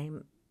person that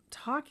I'm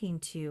talking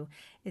to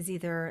is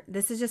either,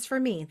 this is just for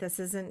me, this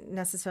isn't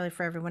necessarily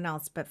for everyone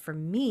else, but for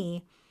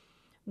me,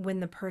 when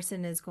the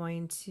person is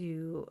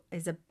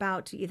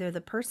about to, either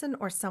the person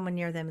or someone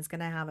near them is going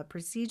to have a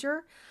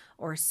procedure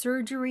or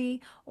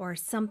surgery or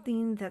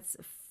something that's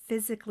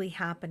physically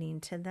happening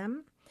to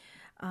them,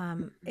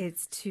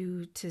 it's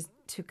to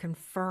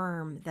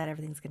confirm that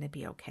everything's going to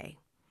be okay.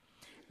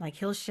 Like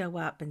he'll show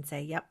up and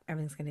say, "Yep,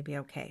 everything's going to be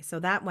okay." So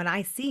that when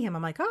I see him,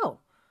 I'm like, "Oh,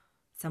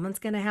 someone's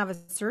going to have a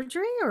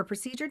surgery or a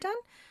procedure done.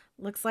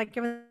 Looks like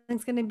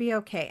everything's going to be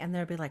okay." And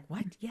they'll be like,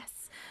 "What?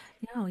 Yes,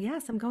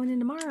 yes, I'm going in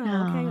tomorrow.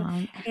 Okay."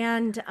 Oh,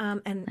 And I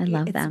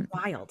love it's that.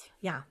 wild,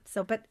 yeah.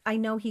 So, but I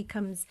know he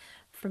comes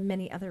for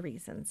many other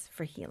reasons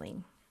for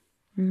healing,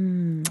 So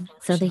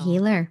the emotional.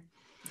 healer.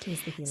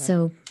 He's the healer.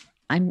 So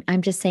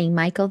I'm just saying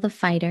Michael the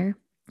fighter.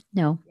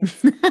 No.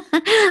 Yes.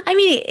 I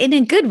mean in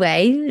a good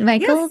way.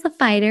 Michael Yes. the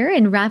fighter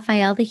and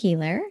Raphael the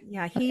healer.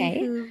 Yeah, he Okay.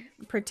 who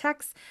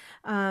protects,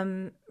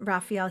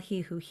 Raphael,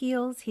 he who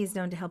heals. He's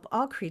known to help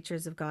all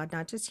creatures of God,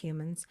 not just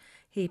humans.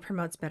 He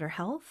promotes better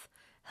health,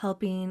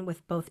 helping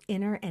with both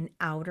inner and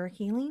outer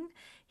healing.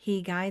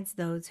 He guides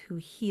those who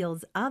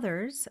heals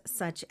others,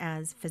 such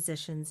as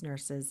physicians,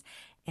 nurses,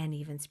 and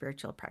even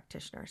spiritual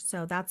practitioners.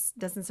 So that's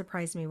doesn't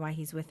surprise me why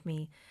he's with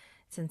me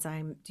since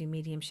I do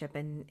mediumship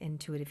and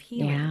intuitive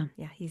Yeah. healing.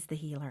 Yeah, he's the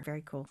healer.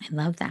 Very cool. I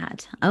love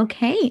that.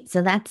 Okay.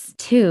 So that's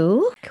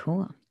two.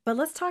 Cool. But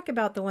let's talk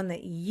about the one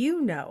that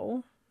you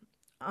know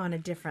on a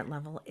different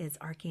level is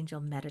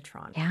Archangel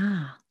Metatron.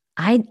 Yeah.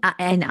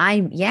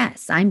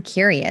 Yes, I'm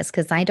curious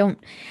because I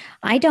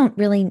don't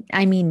really,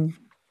 I mean,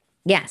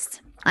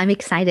 yes, I'm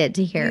excited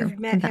to hear You've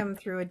met about, him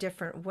through a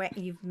different way.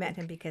 You've met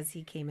him because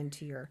he came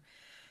into your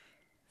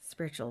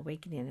spiritual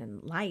awakening in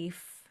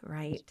life,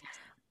 right?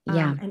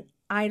 yeah. And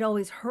I'd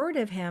always heard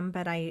of him,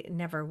 but I've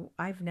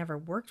never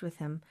worked with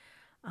him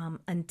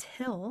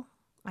until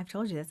I've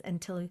told you this,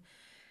 until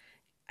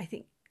I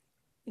think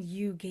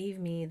you gave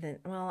me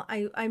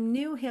I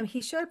knew him.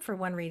 He showed up for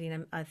one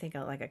reading, I think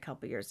like a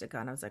couple years ago,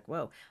 and I was like,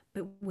 whoa.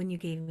 But when you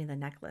gave me the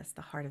necklace,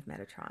 the Heart of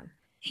Metatron,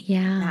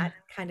 Yeah. that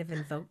kind of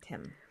invoked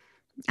him.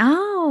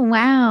 Oh,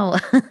 wow.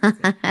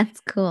 That's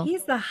cool.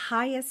 He's the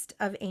highest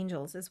of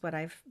angels, is what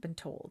I've been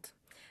told.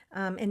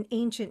 In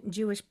ancient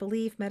Jewish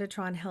belief,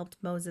 Metatron helped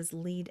Moses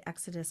lead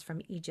Exodus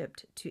from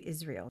Egypt to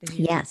Israel. Did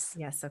you? Yes.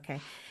 Yes, okay.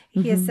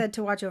 He is Hmm. said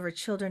to watch over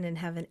children in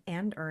heaven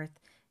and earth.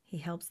 He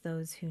helps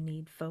those who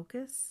need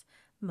focus,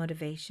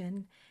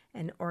 motivation,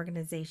 and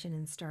organization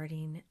in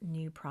starting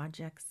new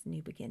projects,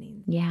 new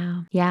beginnings.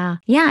 Yeah, yeah,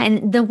 yeah.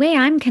 And the way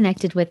I'm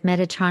connected with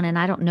Metatron, and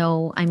I don't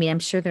know, I mean, I'm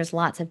sure there's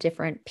lots of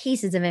different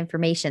pieces of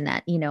information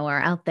that,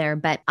 are out there,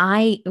 but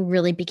I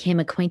really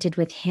became acquainted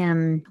with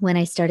him when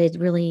I started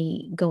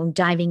really going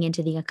diving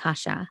into the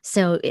Akasha.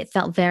 So it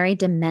felt very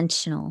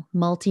dimensional,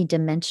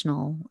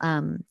 multi-dimensional.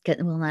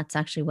 Well, that's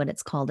actually what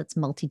it's called. It's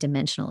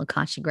multi-dimensional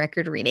Akashic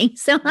record reading.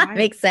 So that Right.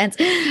 makes sense.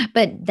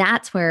 But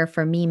that's where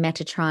for me,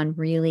 Metatron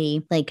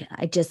really like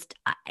I just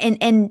and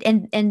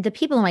the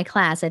people in my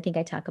class, I think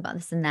I talk about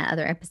this in that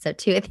other episode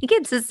too. I think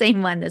it's the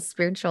same one, the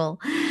spiritual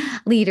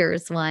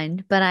leaders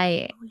one, but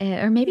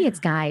or maybe Yeah. it's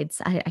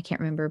guides. I can't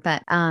remember,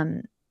 but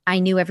I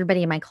knew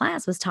everybody in my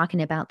class was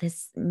talking about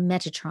this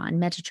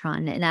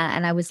Metatron,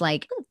 and I was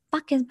like, who the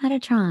fuck is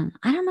Metatron?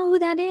 I don't know who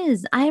that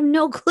is. I have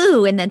no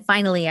clue. And then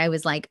finally, I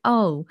was like,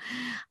 oh,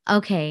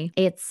 okay,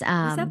 it's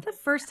Was that the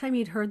first time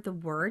you'd heard the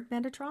word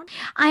Metatron?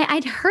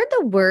 I'd heard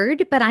the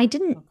word, but I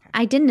didn't Okay.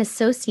 I didn't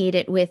associate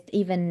it with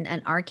even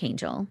an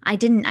archangel. I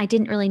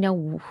didn't really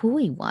know who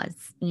he was.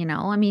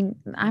 I mean,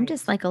 I'm Right.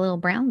 just like a little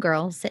brown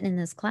girl sitting in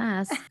this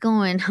class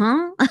going,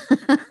 "Huh?"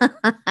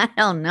 I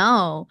don't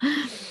know.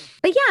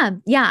 But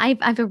yeah,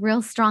 I've a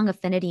real strong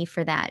affinity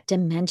for that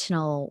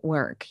dimensional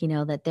work,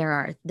 that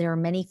there are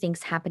many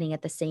things happening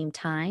at the same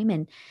time,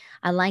 and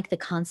I like the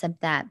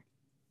concept that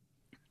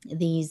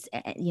these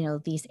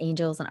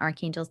angels and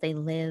archangels, they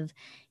live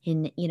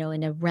in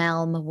a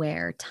realm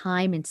where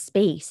time and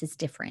space is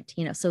different,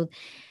 so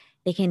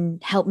they can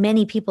help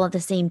many people at the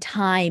same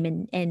time,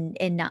 and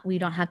not, we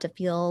don't Yeah, have to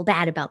feel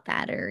bad about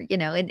that, or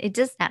it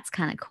just, that's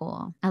kind of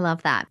cool. I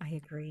love that. I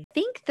agree. I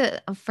think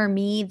the for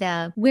me,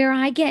 the where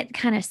I get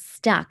kind of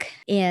stuck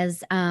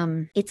is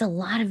it's a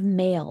lot of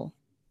male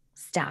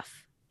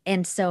stuff,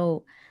 and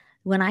so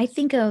when I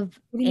think of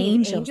What do you mean,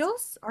 angels,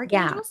 angels?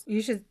 yeah, Archangels?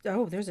 You should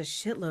there's a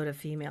shitload of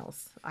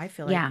females. I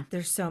feel like yeah.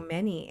 there's so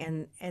many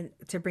and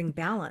to bring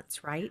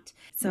balance, right?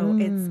 So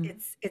it's Mm.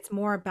 it's it's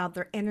more about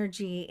their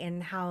energy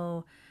and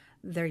how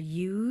they're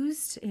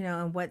used,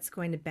 and what's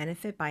going to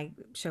benefit by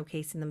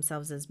showcasing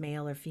themselves as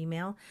male or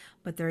female,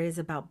 but there is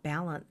about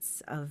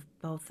balance of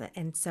both.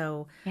 And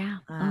so Yeah.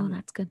 Oh, um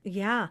that's good.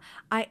 yeah,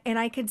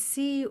 I could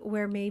see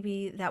where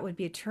maybe that would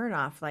be a turn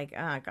off, like,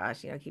 oh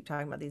gosh, keep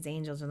talking about these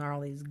angels and they're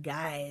all these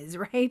guys,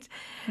 right?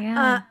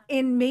 Yeah.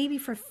 And maybe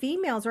for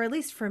females, or at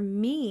least for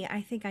me,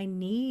 I think I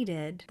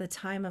needed the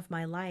time of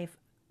my life,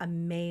 a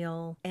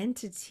male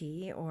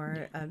entity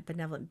or Yeah. a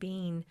benevolent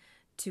being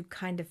to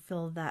kind of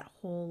fill that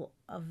hole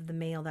of the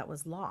male that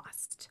was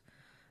lost,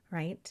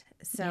 right?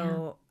 Yeah.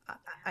 So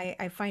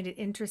I find it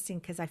interesting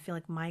because I feel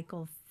like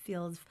Michael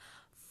feels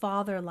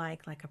father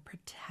like a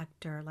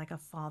protector, like a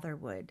father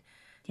would,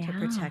 to Yeah.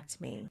 protect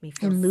me,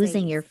 feel And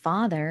losing safe. your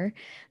father,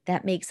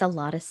 that makes a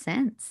lot of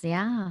sense.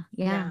 Yeah.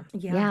 Yeah.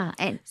 Yeah, yeah. Yeah.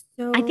 And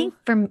I So think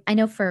I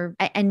know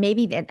and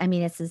maybe that, I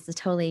mean, this is a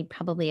totally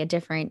probably a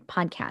different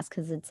podcast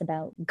because it's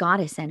about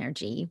goddess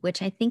energy,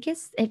 which I think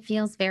it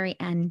feels very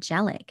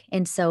angelic.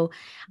 And so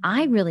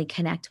I really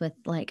connect with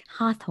like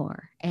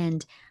Hathor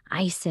and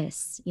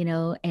Isis,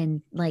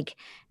 and like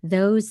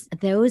those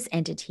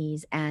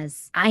entities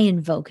as I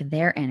invoke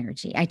their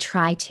energy. I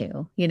try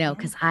to, yeah,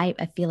 because I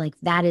feel like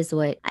that is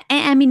what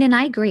I mean, and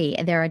I agree.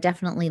 There are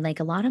definitely like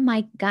a lot of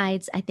my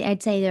guides,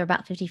 I'd say they're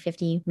about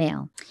 50-50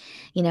 male,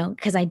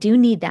 because I do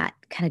need that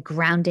kind of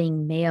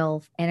grounding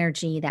male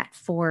energy, that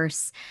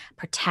force,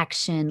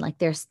 protection. Like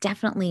there's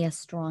definitely a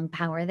strong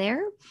power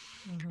there.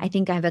 I mhm.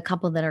 think I have a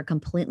couple that are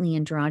completely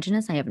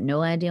androgynous. I have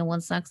no idea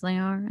what sex they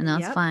are, and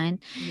that's Yep, fine.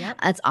 yep.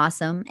 That's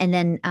awesome. And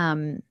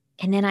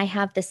then I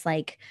have this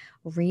like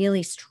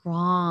really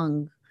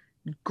strong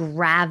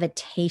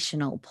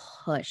gravitational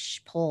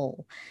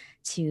pull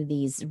to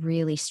these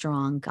really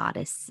strong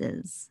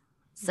goddesses.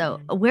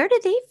 So, Man, where do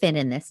they fit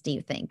in this, do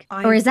you think?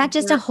 Or I is that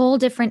just a they're whole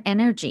different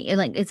energy?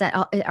 Like, is that,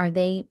 are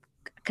they,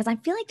 because I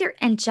feel like they're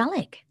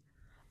angelic.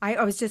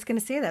 I was just gonna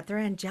say that, they're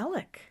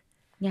angelic.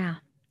 Yeah.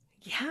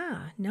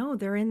 Yeah, no,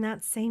 they're in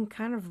that same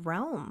kind of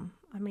realm.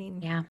 I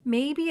mean, Yeah.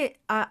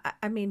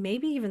 I mean,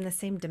 maybe even the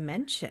same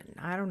dimension.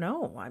 I don't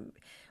know.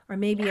 Or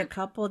maybe a Yeah.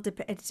 couple. It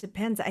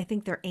depends. I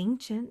think they're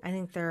ancient. I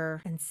think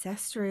they're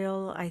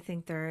ancestral. I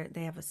think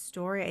they have a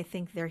story. I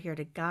think they're here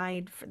to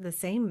guide for the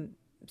same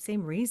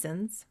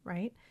reasons,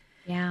 right?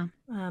 Yeah.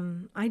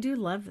 I do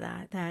love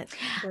that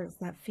there's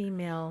that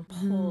female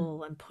Mhm.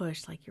 pull and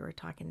push like you were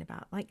talking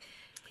about. Like,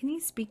 can you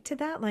speak to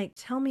that? Like,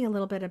 tell me a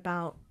little bit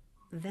about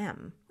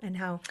them and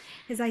how,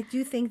 because I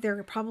do think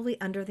they're probably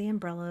under the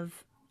umbrella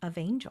of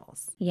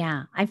angels.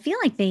 Yeah. I feel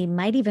like they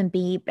might even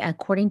be,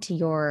 according to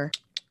your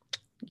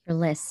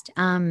list,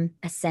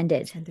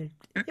 ascended. Ascended,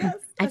 yes,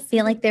 I feel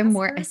ascended like they're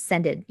more masters.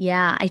 ascended.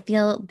 Yeah, I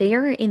feel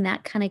they're in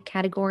that kind of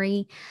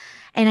category.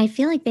 And I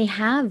feel like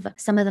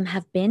some of them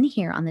have been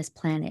here on this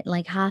planet,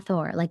 like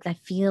Hathor. Like I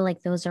feel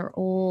like those are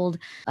old,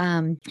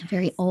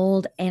 very Yes.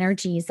 old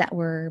energies that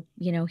were,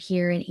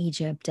 here in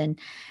Egypt. And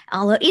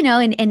although,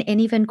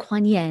 and even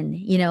Kuan Yin,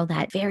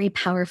 that very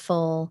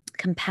powerful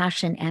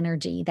compassion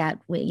energy that,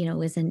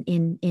 is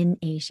in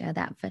Asia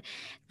that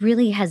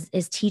really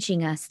is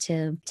teaching us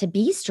to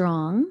be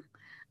strong,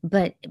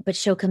 but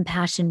show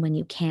compassion when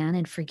you can,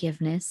 and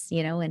forgiveness,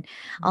 and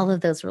all Mhm. of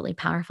those really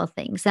powerful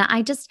things that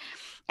I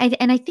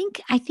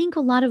think a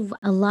lot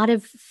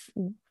of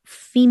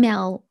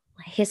female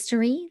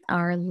history,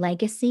 our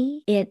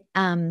legacy,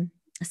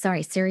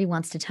 sorry, Siri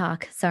wants to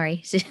talk.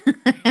 Sorry.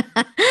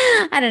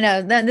 I don't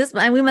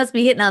know. We must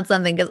be hitting on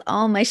something because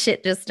all my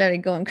shit just started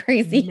going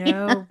crazy.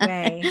 No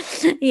way.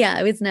 Yeah,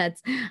 it was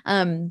nuts.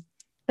 Um,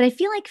 but I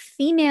feel like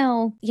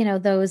female,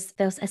 those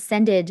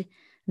ascended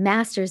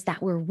masters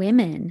that were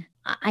women,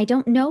 I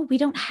don't know. We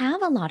don't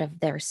have a lot of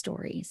their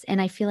stories.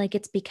 And I feel like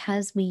it's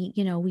because we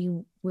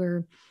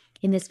were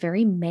in this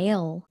very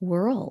male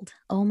world.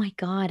 Oh my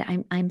God.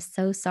 I'm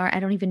so sorry. I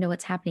don't even know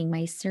what's happening.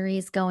 My Siri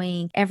is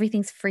going,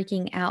 everything's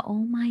freaking out. Oh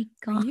my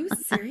Are God. you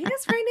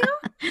serious right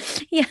now?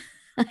 Yeah.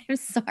 I'm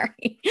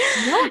sorry.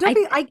 No, don't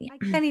I be. I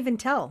can't even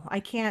tell. I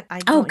can't. I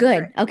Oh, don't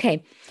hear good. it.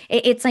 Okay.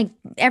 It's like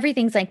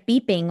everything's like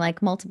beeping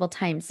like multiple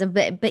times. So,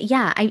 but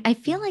yeah, I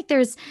feel like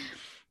there's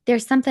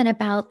something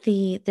about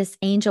this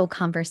angel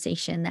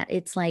conversation that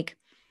it's like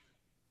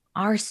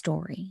our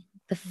story,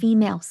 the Mhm.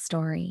 female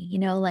story,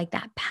 like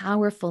that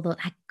powerful,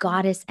 that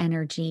goddess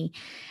energy.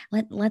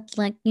 Let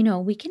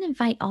we can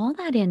invite all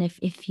that in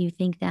if you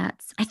think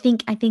I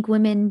think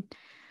women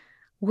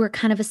were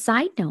kind of a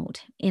side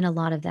note in a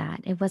lot of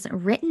that. It wasn't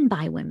written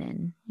by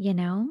women,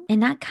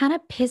 and that kind of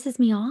pisses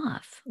me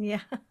off. Yeah.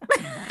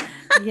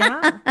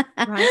 Yeah,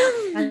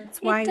 right? That's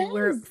It why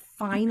we're does.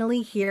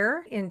 finally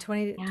here in Yes.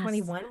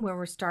 2021 where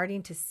we're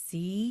starting to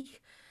see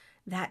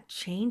that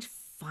change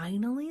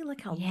finally.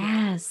 Look how long it's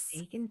Yes.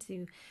 taken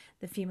to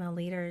the female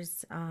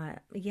leaders.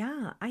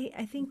 Yeah,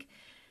 I think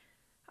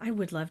I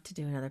would love to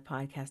do another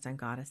podcast on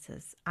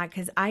goddesses.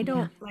 Because I Yeah.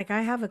 don't like,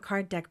 I have a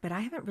card deck, but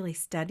I haven't really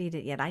studied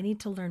it yet. I need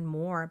to learn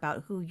more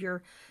about who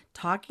you're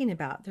talking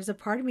about. There's a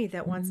part of me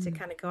that wants to Mm.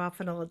 kind of go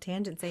off on a little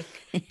tangent and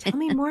say, tell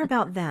me more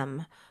about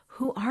them.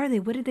 Who are they?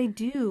 What did they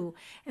do?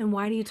 And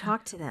why do you Yeah.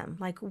 talk to them?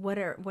 Like, what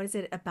is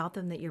it about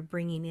them that you're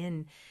bringing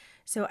in?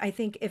 So I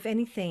think if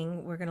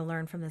anything, we're going to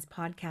learn from this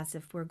podcast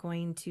if we're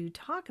going to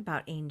talk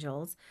about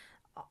angels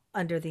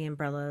under the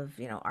umbrella of,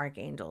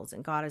 archangels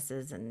and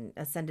goddesses and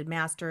ascended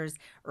masters,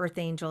 earth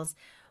angels.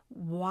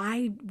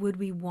 Why would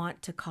we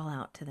want to call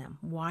out to them?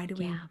 Why do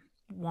we Yeah.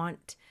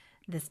 want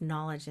this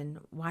knowledge and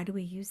why do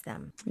we use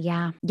them?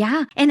 Yeah.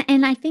 Yeah.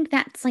 And I think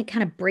that's like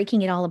kind of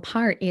breaking it all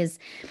apart is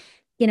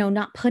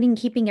not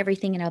keeping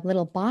everything in a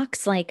little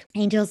box. Like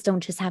angels don't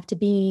just have to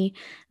be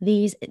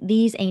these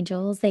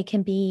angels. They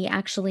can be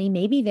actually,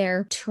 maybe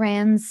they're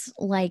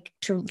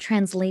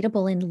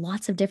translatable in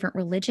lots of different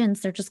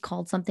religions. They're just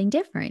called something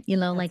different, That's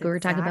like we were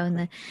talking about in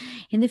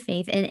exactly. the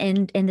faith.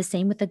 And the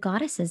same with the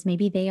goddesses.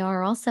 Maybe they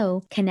are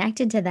also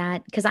connected to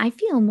that, because I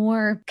feel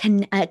more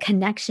a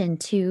connection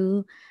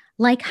to,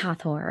 like,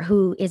 Hathor,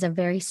 who is a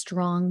very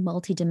strong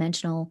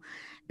multidimensional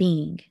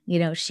being.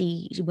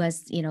 She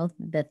was,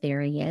 the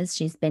theory is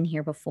she's been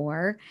here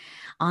before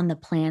on the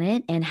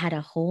planet and had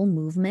a whole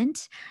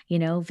movement,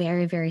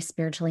 very, very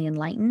spiritually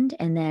enlightened.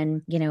 And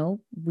then,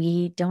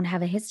 we don't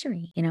have a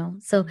history,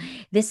 So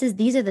Mhm.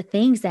 these are the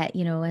things that,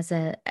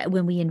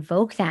 when we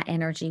invoke that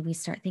energy, we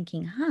start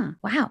thinking,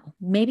 wow,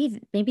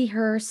 maybe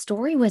her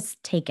story was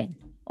taken.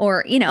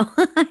 Or, I don't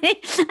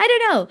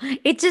know.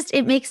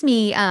 It makes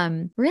me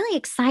really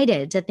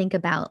excited to think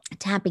about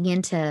tapping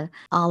into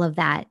all of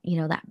that,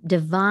 that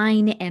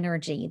divine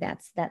energy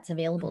that's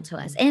available to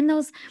us. Mhm. And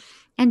those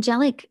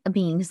angelic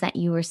beings that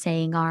you were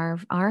saying are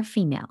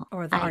female.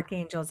 Or the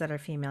archangels that are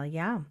female.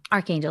 Yeah.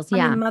 Archangels, I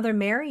mean, yeah. Mother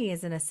Mary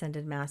is an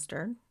ascended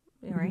master,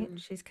 right?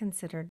 Mhm. She's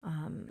considered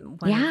one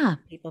of Yeah.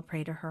 people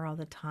pray to her all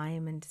the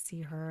time and to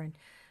see her and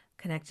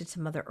connected to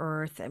Mother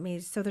Earth. I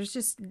mean, so there's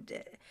just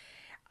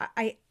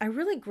I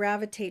really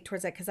gravitate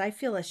towards that because I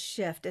feel a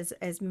shift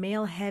as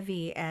male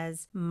heavy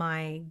as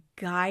my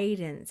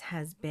guidance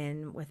has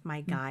been with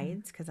my Mhm.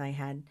 guides, because I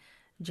had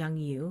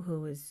Zheng Yu,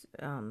 who was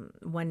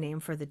one name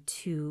for the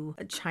two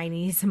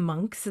Chinese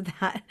monks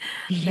that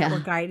were Yeah.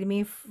 guiding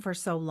me for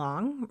so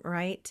long,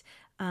 right?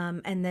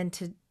 And then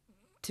to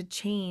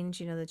change,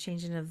 the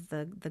changing of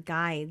the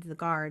guides, the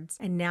guards.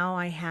 And now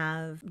I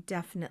have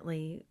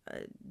definitely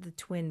the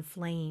twin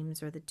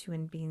flames, or the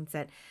twin beings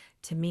that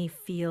to me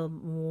feel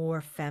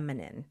more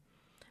feminine,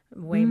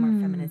 way more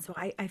feminine. Mm, So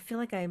I feel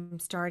like I'm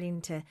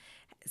starting to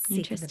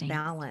seek the interesting.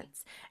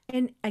 balance.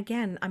 And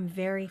again, I'm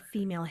very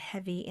female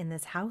heavy in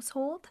this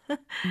household.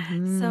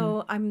 Mhm.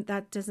 So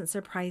that doesn't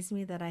surprise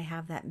me that I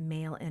have that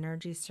male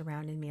energy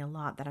surrounding me a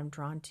lot that I'm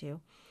drawn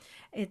to.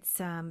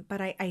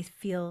 But I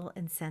feel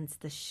and sense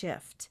the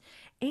shift.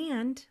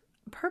 And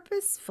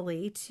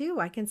purposefully too,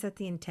 I can set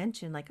the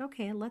intention like,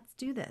 okay, let's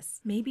do this.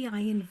 Maybe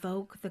I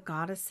invoke the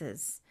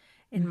goddesses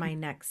in Mhm. my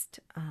next,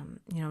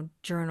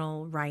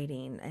 journal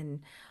writing,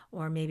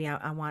 or maybe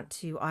I want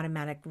to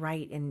automatic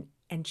write and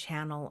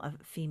channel a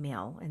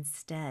female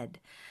instead,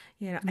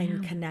 and Yeah.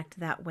 connect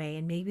that way.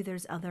 And maybe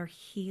there's other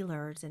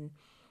healers and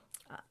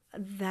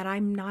that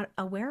I'm not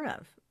aware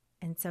of.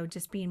 And so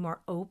just being more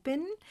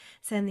open,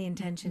 send the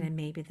intention, Mhm. and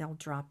maybe they'll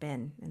drop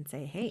in and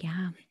say, hey,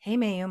 Yeah. hey,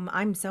 ma'am,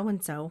 I'm so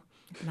and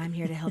I'm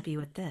here to help you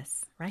with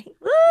this, right?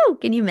 Woo!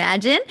 Can you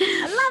imagine?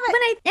 I love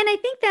But it. I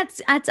think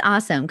that's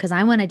awesome, because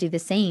I want to do the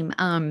same.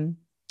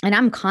 And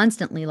I'm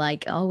constantly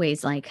like,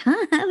 always like,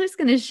 who's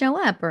going to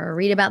show up or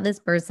read about this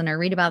person or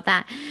read about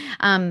that.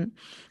 Um,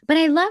 but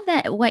I love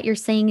that what you're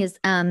saying is,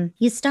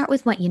 you start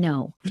with what you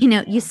know. You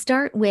Yeah.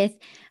 start with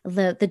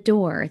the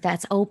door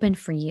that's open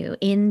for you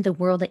in the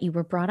world that you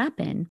were brought up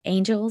in.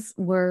 Angels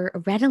were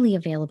readily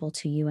available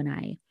to you and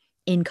I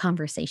in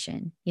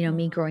conversation. Me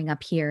Mhm. growing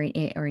up here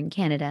or in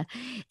Canada,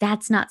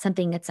 that's not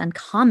something that's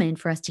uncommon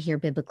for us to hear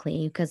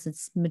biblically, because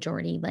it's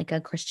majority like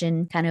a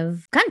Christian kind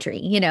of country.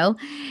 Yeah.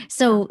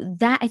 So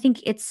that, I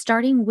think it's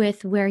starting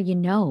with where you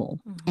know.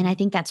 And I Hmm.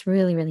 think that's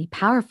really, really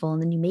powerful.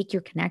 And then you make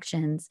your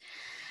connections.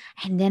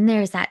 And then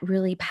there's that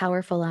really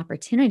powerful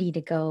opportunity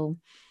to go,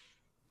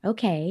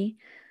 okay,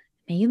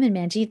 Mayum and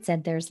Manjeet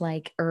said there's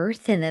like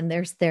earth, and then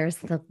there's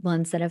the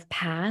ones that have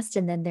passed,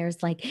 and then there's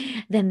The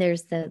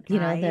the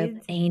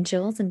guides.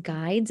 angels and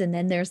guides, and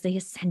then there's the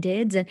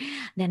ascendeds, and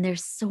then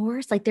there's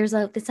source. Like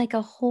it's like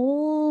a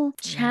whole Yeah.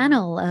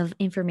 channel of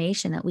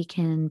information that we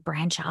can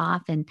branch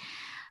off And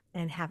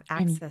have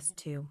and access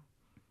to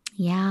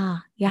yeah,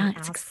 and yeah,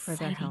 it's ask for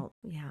their exciting. help.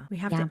 Yeah. We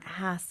have to Yeah.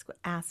 ask,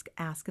 ask,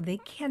 ask. They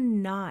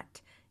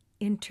cannot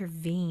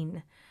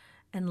intervene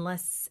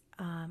unless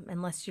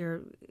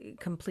you're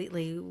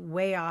completely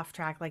way off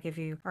track, like if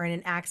you are in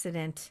an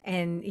accident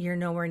and you're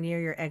nowhere near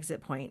your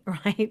exit point,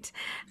 right?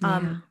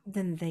 Yeah.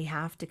 Then they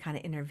have to kind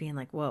of intervene,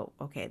 like, whoa,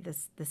 okay,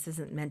 this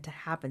isn't meant to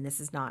happen, this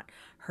is not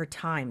her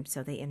time,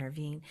 so they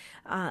intervene.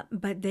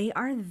 But they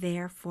are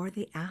there for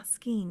the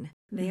asking,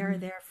 they are Mhm.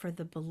 there for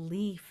the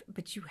belief,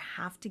 but you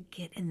have to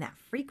get in that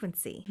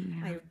frequency.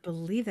 Yeah. I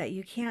believe that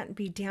you can't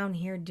be down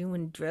here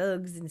doing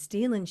drugs and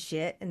stealing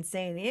shit and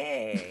saying,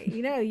 "Hey,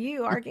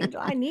 you Archangel,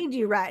 I need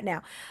you right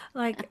now."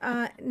 Like,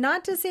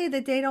 not to say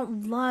that they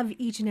don't love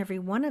each and every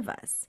one of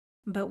us,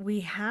 but we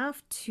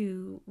have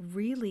to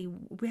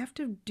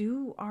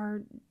do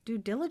our due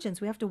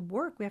diligence. We have to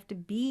work. We have to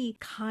be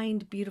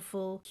kind,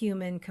 beautiful,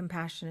 human,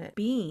 compassionate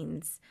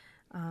beings.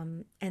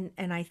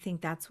 And I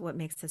think that's what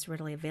makes us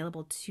readily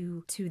available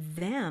to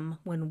them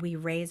when we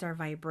raise our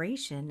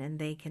vibration, and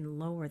they can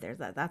lower theirs.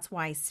 That's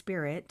why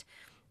spirit,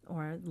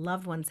 or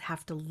loved ones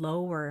have to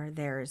lower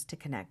theirs to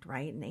connect,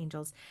 right? And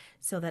angels,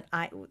 so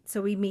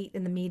we meet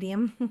in the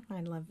medium.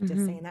 I love just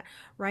Hmm. saying that,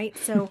 right?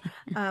 So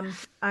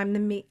I'm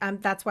the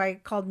that's why I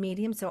called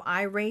medium. So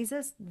I raise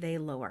us, they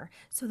lower,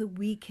 so that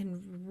we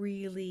can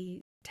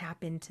really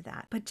tap into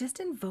that. But just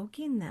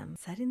invoking them,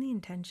 setting the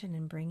intention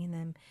and bringing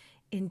them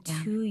Yeah.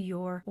 into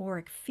your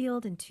auric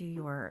field, into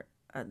your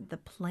the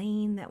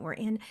plane that we're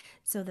in,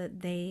 so that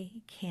they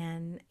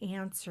can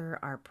answer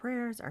our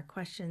prayers, our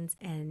questions,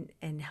 and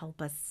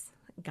help us,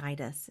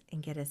 guide us,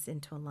 and get us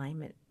into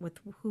alignment with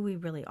who we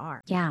really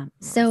are. Yeah.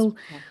 Most So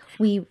people.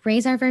 we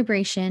raise our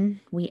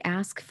vibration, we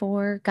ask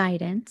for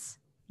guidance,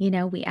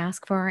 we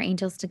ask for our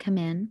angels to come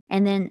in.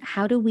 And then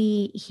how do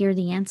we hear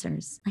the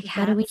answers? Like,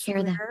 how do we That's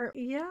hear them? where,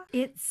 yeah,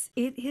 it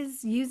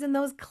is using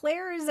those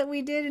clairs that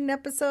we did in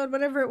episode,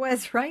 whatever it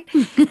was, right?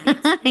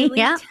 It's really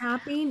Yeah.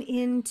 tapping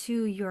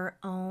into your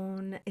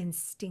own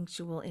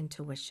instinctual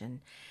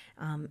intuition.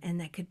 And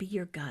that could be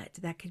your gut.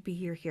 That could be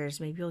your ears.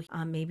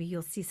 Maybe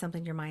you'll see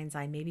something in your mind's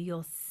eye. Maybe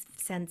you'll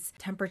sense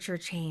temperature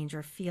change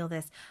or feel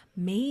this.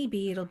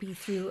 Maybe it'll be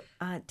through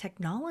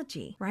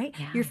technology, right?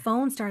 Yeah. Your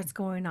phone starts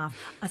going off,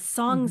 a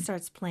song Mhm.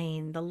 starts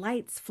playing, the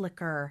lights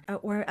flicker,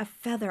 or a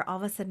feather all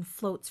of a sudden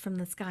floats from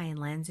the sky and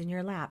lands in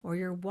your lap, or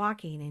you're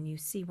walking and you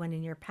see one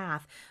in your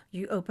path.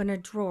 You open a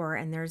drawer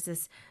and there's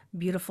this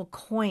beautiful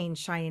coin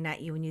shining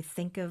at you, and you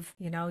think of,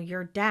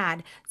 your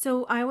dad.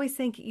 So I always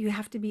think you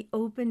have to be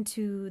open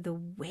to the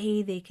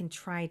way they can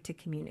try to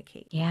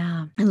communicate.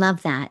 Yeah, I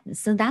love that.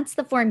 So that's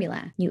the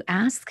formula. You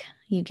ask,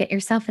 you get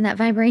yourself in that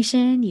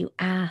vibration, you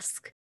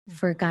ask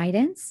for Mhm.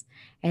 guidance.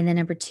 And then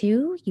number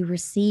two, you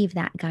receive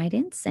that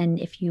guidance. And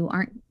if you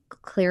aren't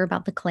clear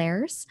about the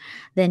clairs,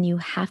 then you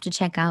have to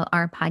check out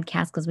our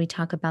podcast because we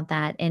talk about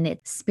that. And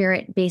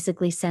Spirit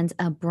basically sends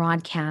a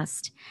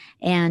broadcast,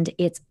 and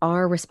it's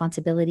our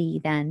responsibility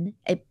then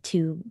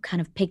to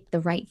kind of pick the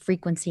right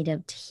frequency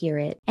to hear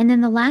it. And then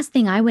the last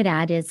thing I would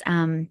add is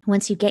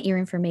once you get your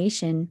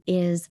information,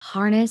 is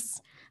harness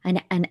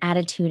an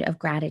attitude of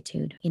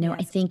gratitude. I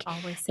Yes, think,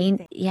 always say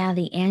thank yeah,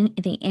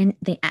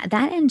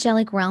 that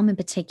angelic realm in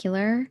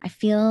particular, I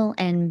feel,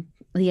 and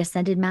the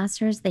ascended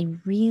masters, they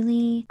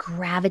really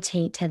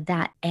gravitate to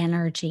that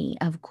energy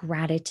of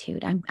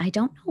gratitude. I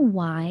don't know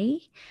why.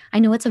 I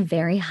know it's a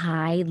very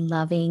high,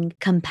 loving,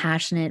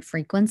 compassionate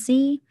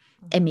frequency,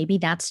 you. and Mhm. maybe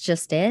that's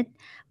just it.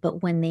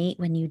 But when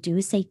you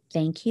do say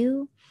thank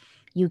you,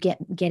 you get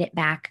it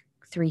back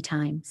 3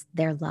 times,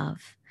 their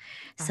love.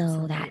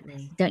 So that,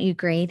 Absolutely. don't you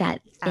agree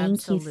that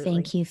Absolutely.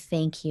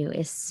 thank you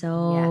is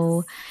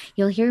so, Yes.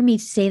 you'll hear me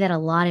say that a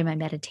lot in my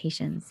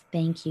meditations.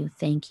 Thank you,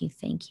 thank you,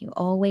 thank you.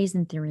 Always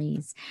in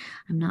threes.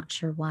 I'm not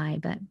sure why,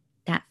 but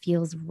that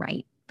feels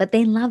right. But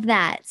they love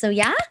that. So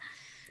yeah.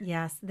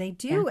 Yes, they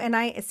Yeah. do.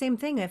 And same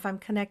thing. If I'm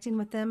connecting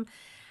with them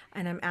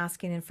and I'm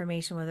asking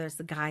information, whether it's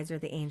the guides or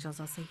the angels,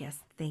 I'll say,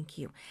 yes, thank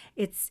you.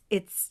 It's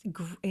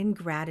in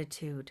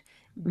gratitude,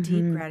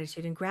 deep Hmm.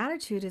 gratitude. And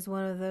gratitude is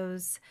one of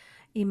those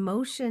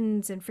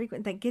emotions and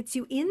frequent that gets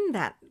you in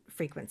that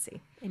frequency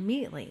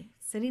immediately.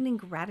 Sitting in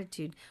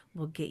gratitude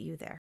will get you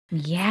there.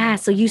 Yeah.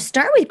 So So you that's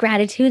start with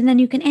gratitude and then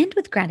you can end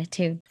with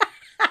gratitude.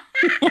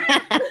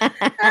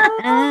 I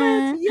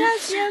love it.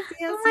 Yes, yes,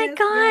 yes, Oh my yes,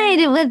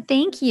 yes. God. Well,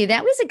 thank you.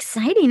 That was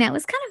exciting. That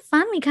was kind of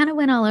fun. We kind of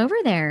went all over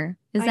there.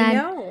 Is I that?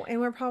 know, and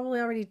we're probably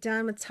already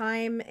done with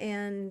time.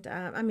 And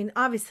I mean,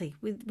 obviously,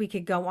 we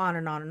could go on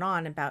and on and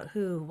on about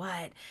who,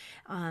 what.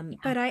 Yeah.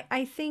 But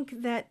I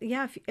think that,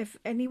 yeah, if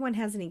anyone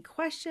has any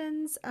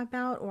questions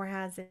about or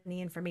has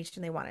any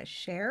information they want to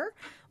share,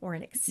 or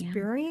an Yeah.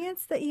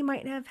 experience that you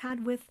might have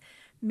had with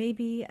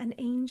maybe an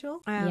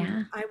angel,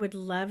 Yeah. I would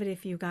love it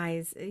if you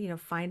guys,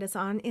 find us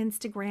on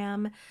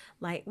Instagram,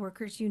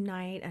 Lightworkers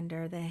Unite,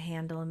 under the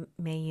handle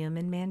Mayum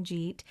and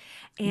Manjeet,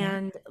 Yeah.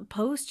 and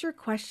post your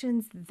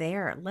questions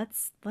there.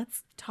 Let's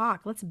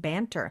talk. Let's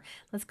banter.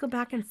 Let's go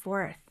back and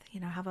forth.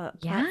 Have a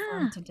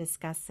platform Yeah. to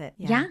discuss it.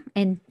 Yeah. Yeah.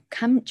 And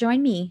come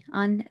join me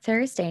on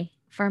Thursday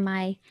for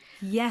my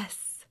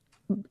Yes.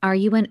 Are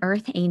You an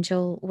Earth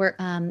Angel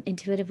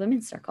Intuitive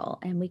Women's Circle.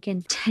 And we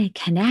can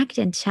connect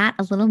and chat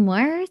a little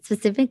more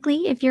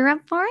specifically if you're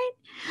up for it.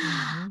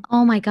 Hmm.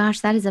 Oh my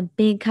gosh, that is a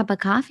big cup of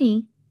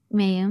coffee,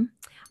 ma'am.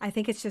 I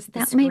think it's just the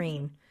That may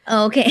screen.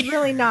 Okay. It's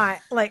really not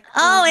like,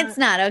 Oh, it's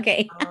not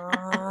okay.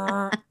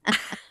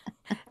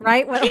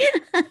 right? Well,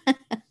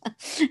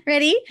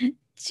 Ready?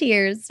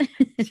 Cheers.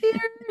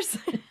 cheers.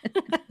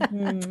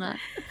 Mwah.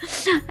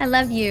 I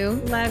love you.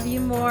 Love you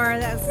more.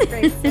 That's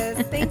great, sis.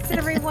 Thanks,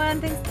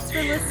 everyone. Thanks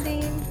for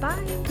listening. Bye.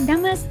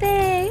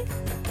 Namaste.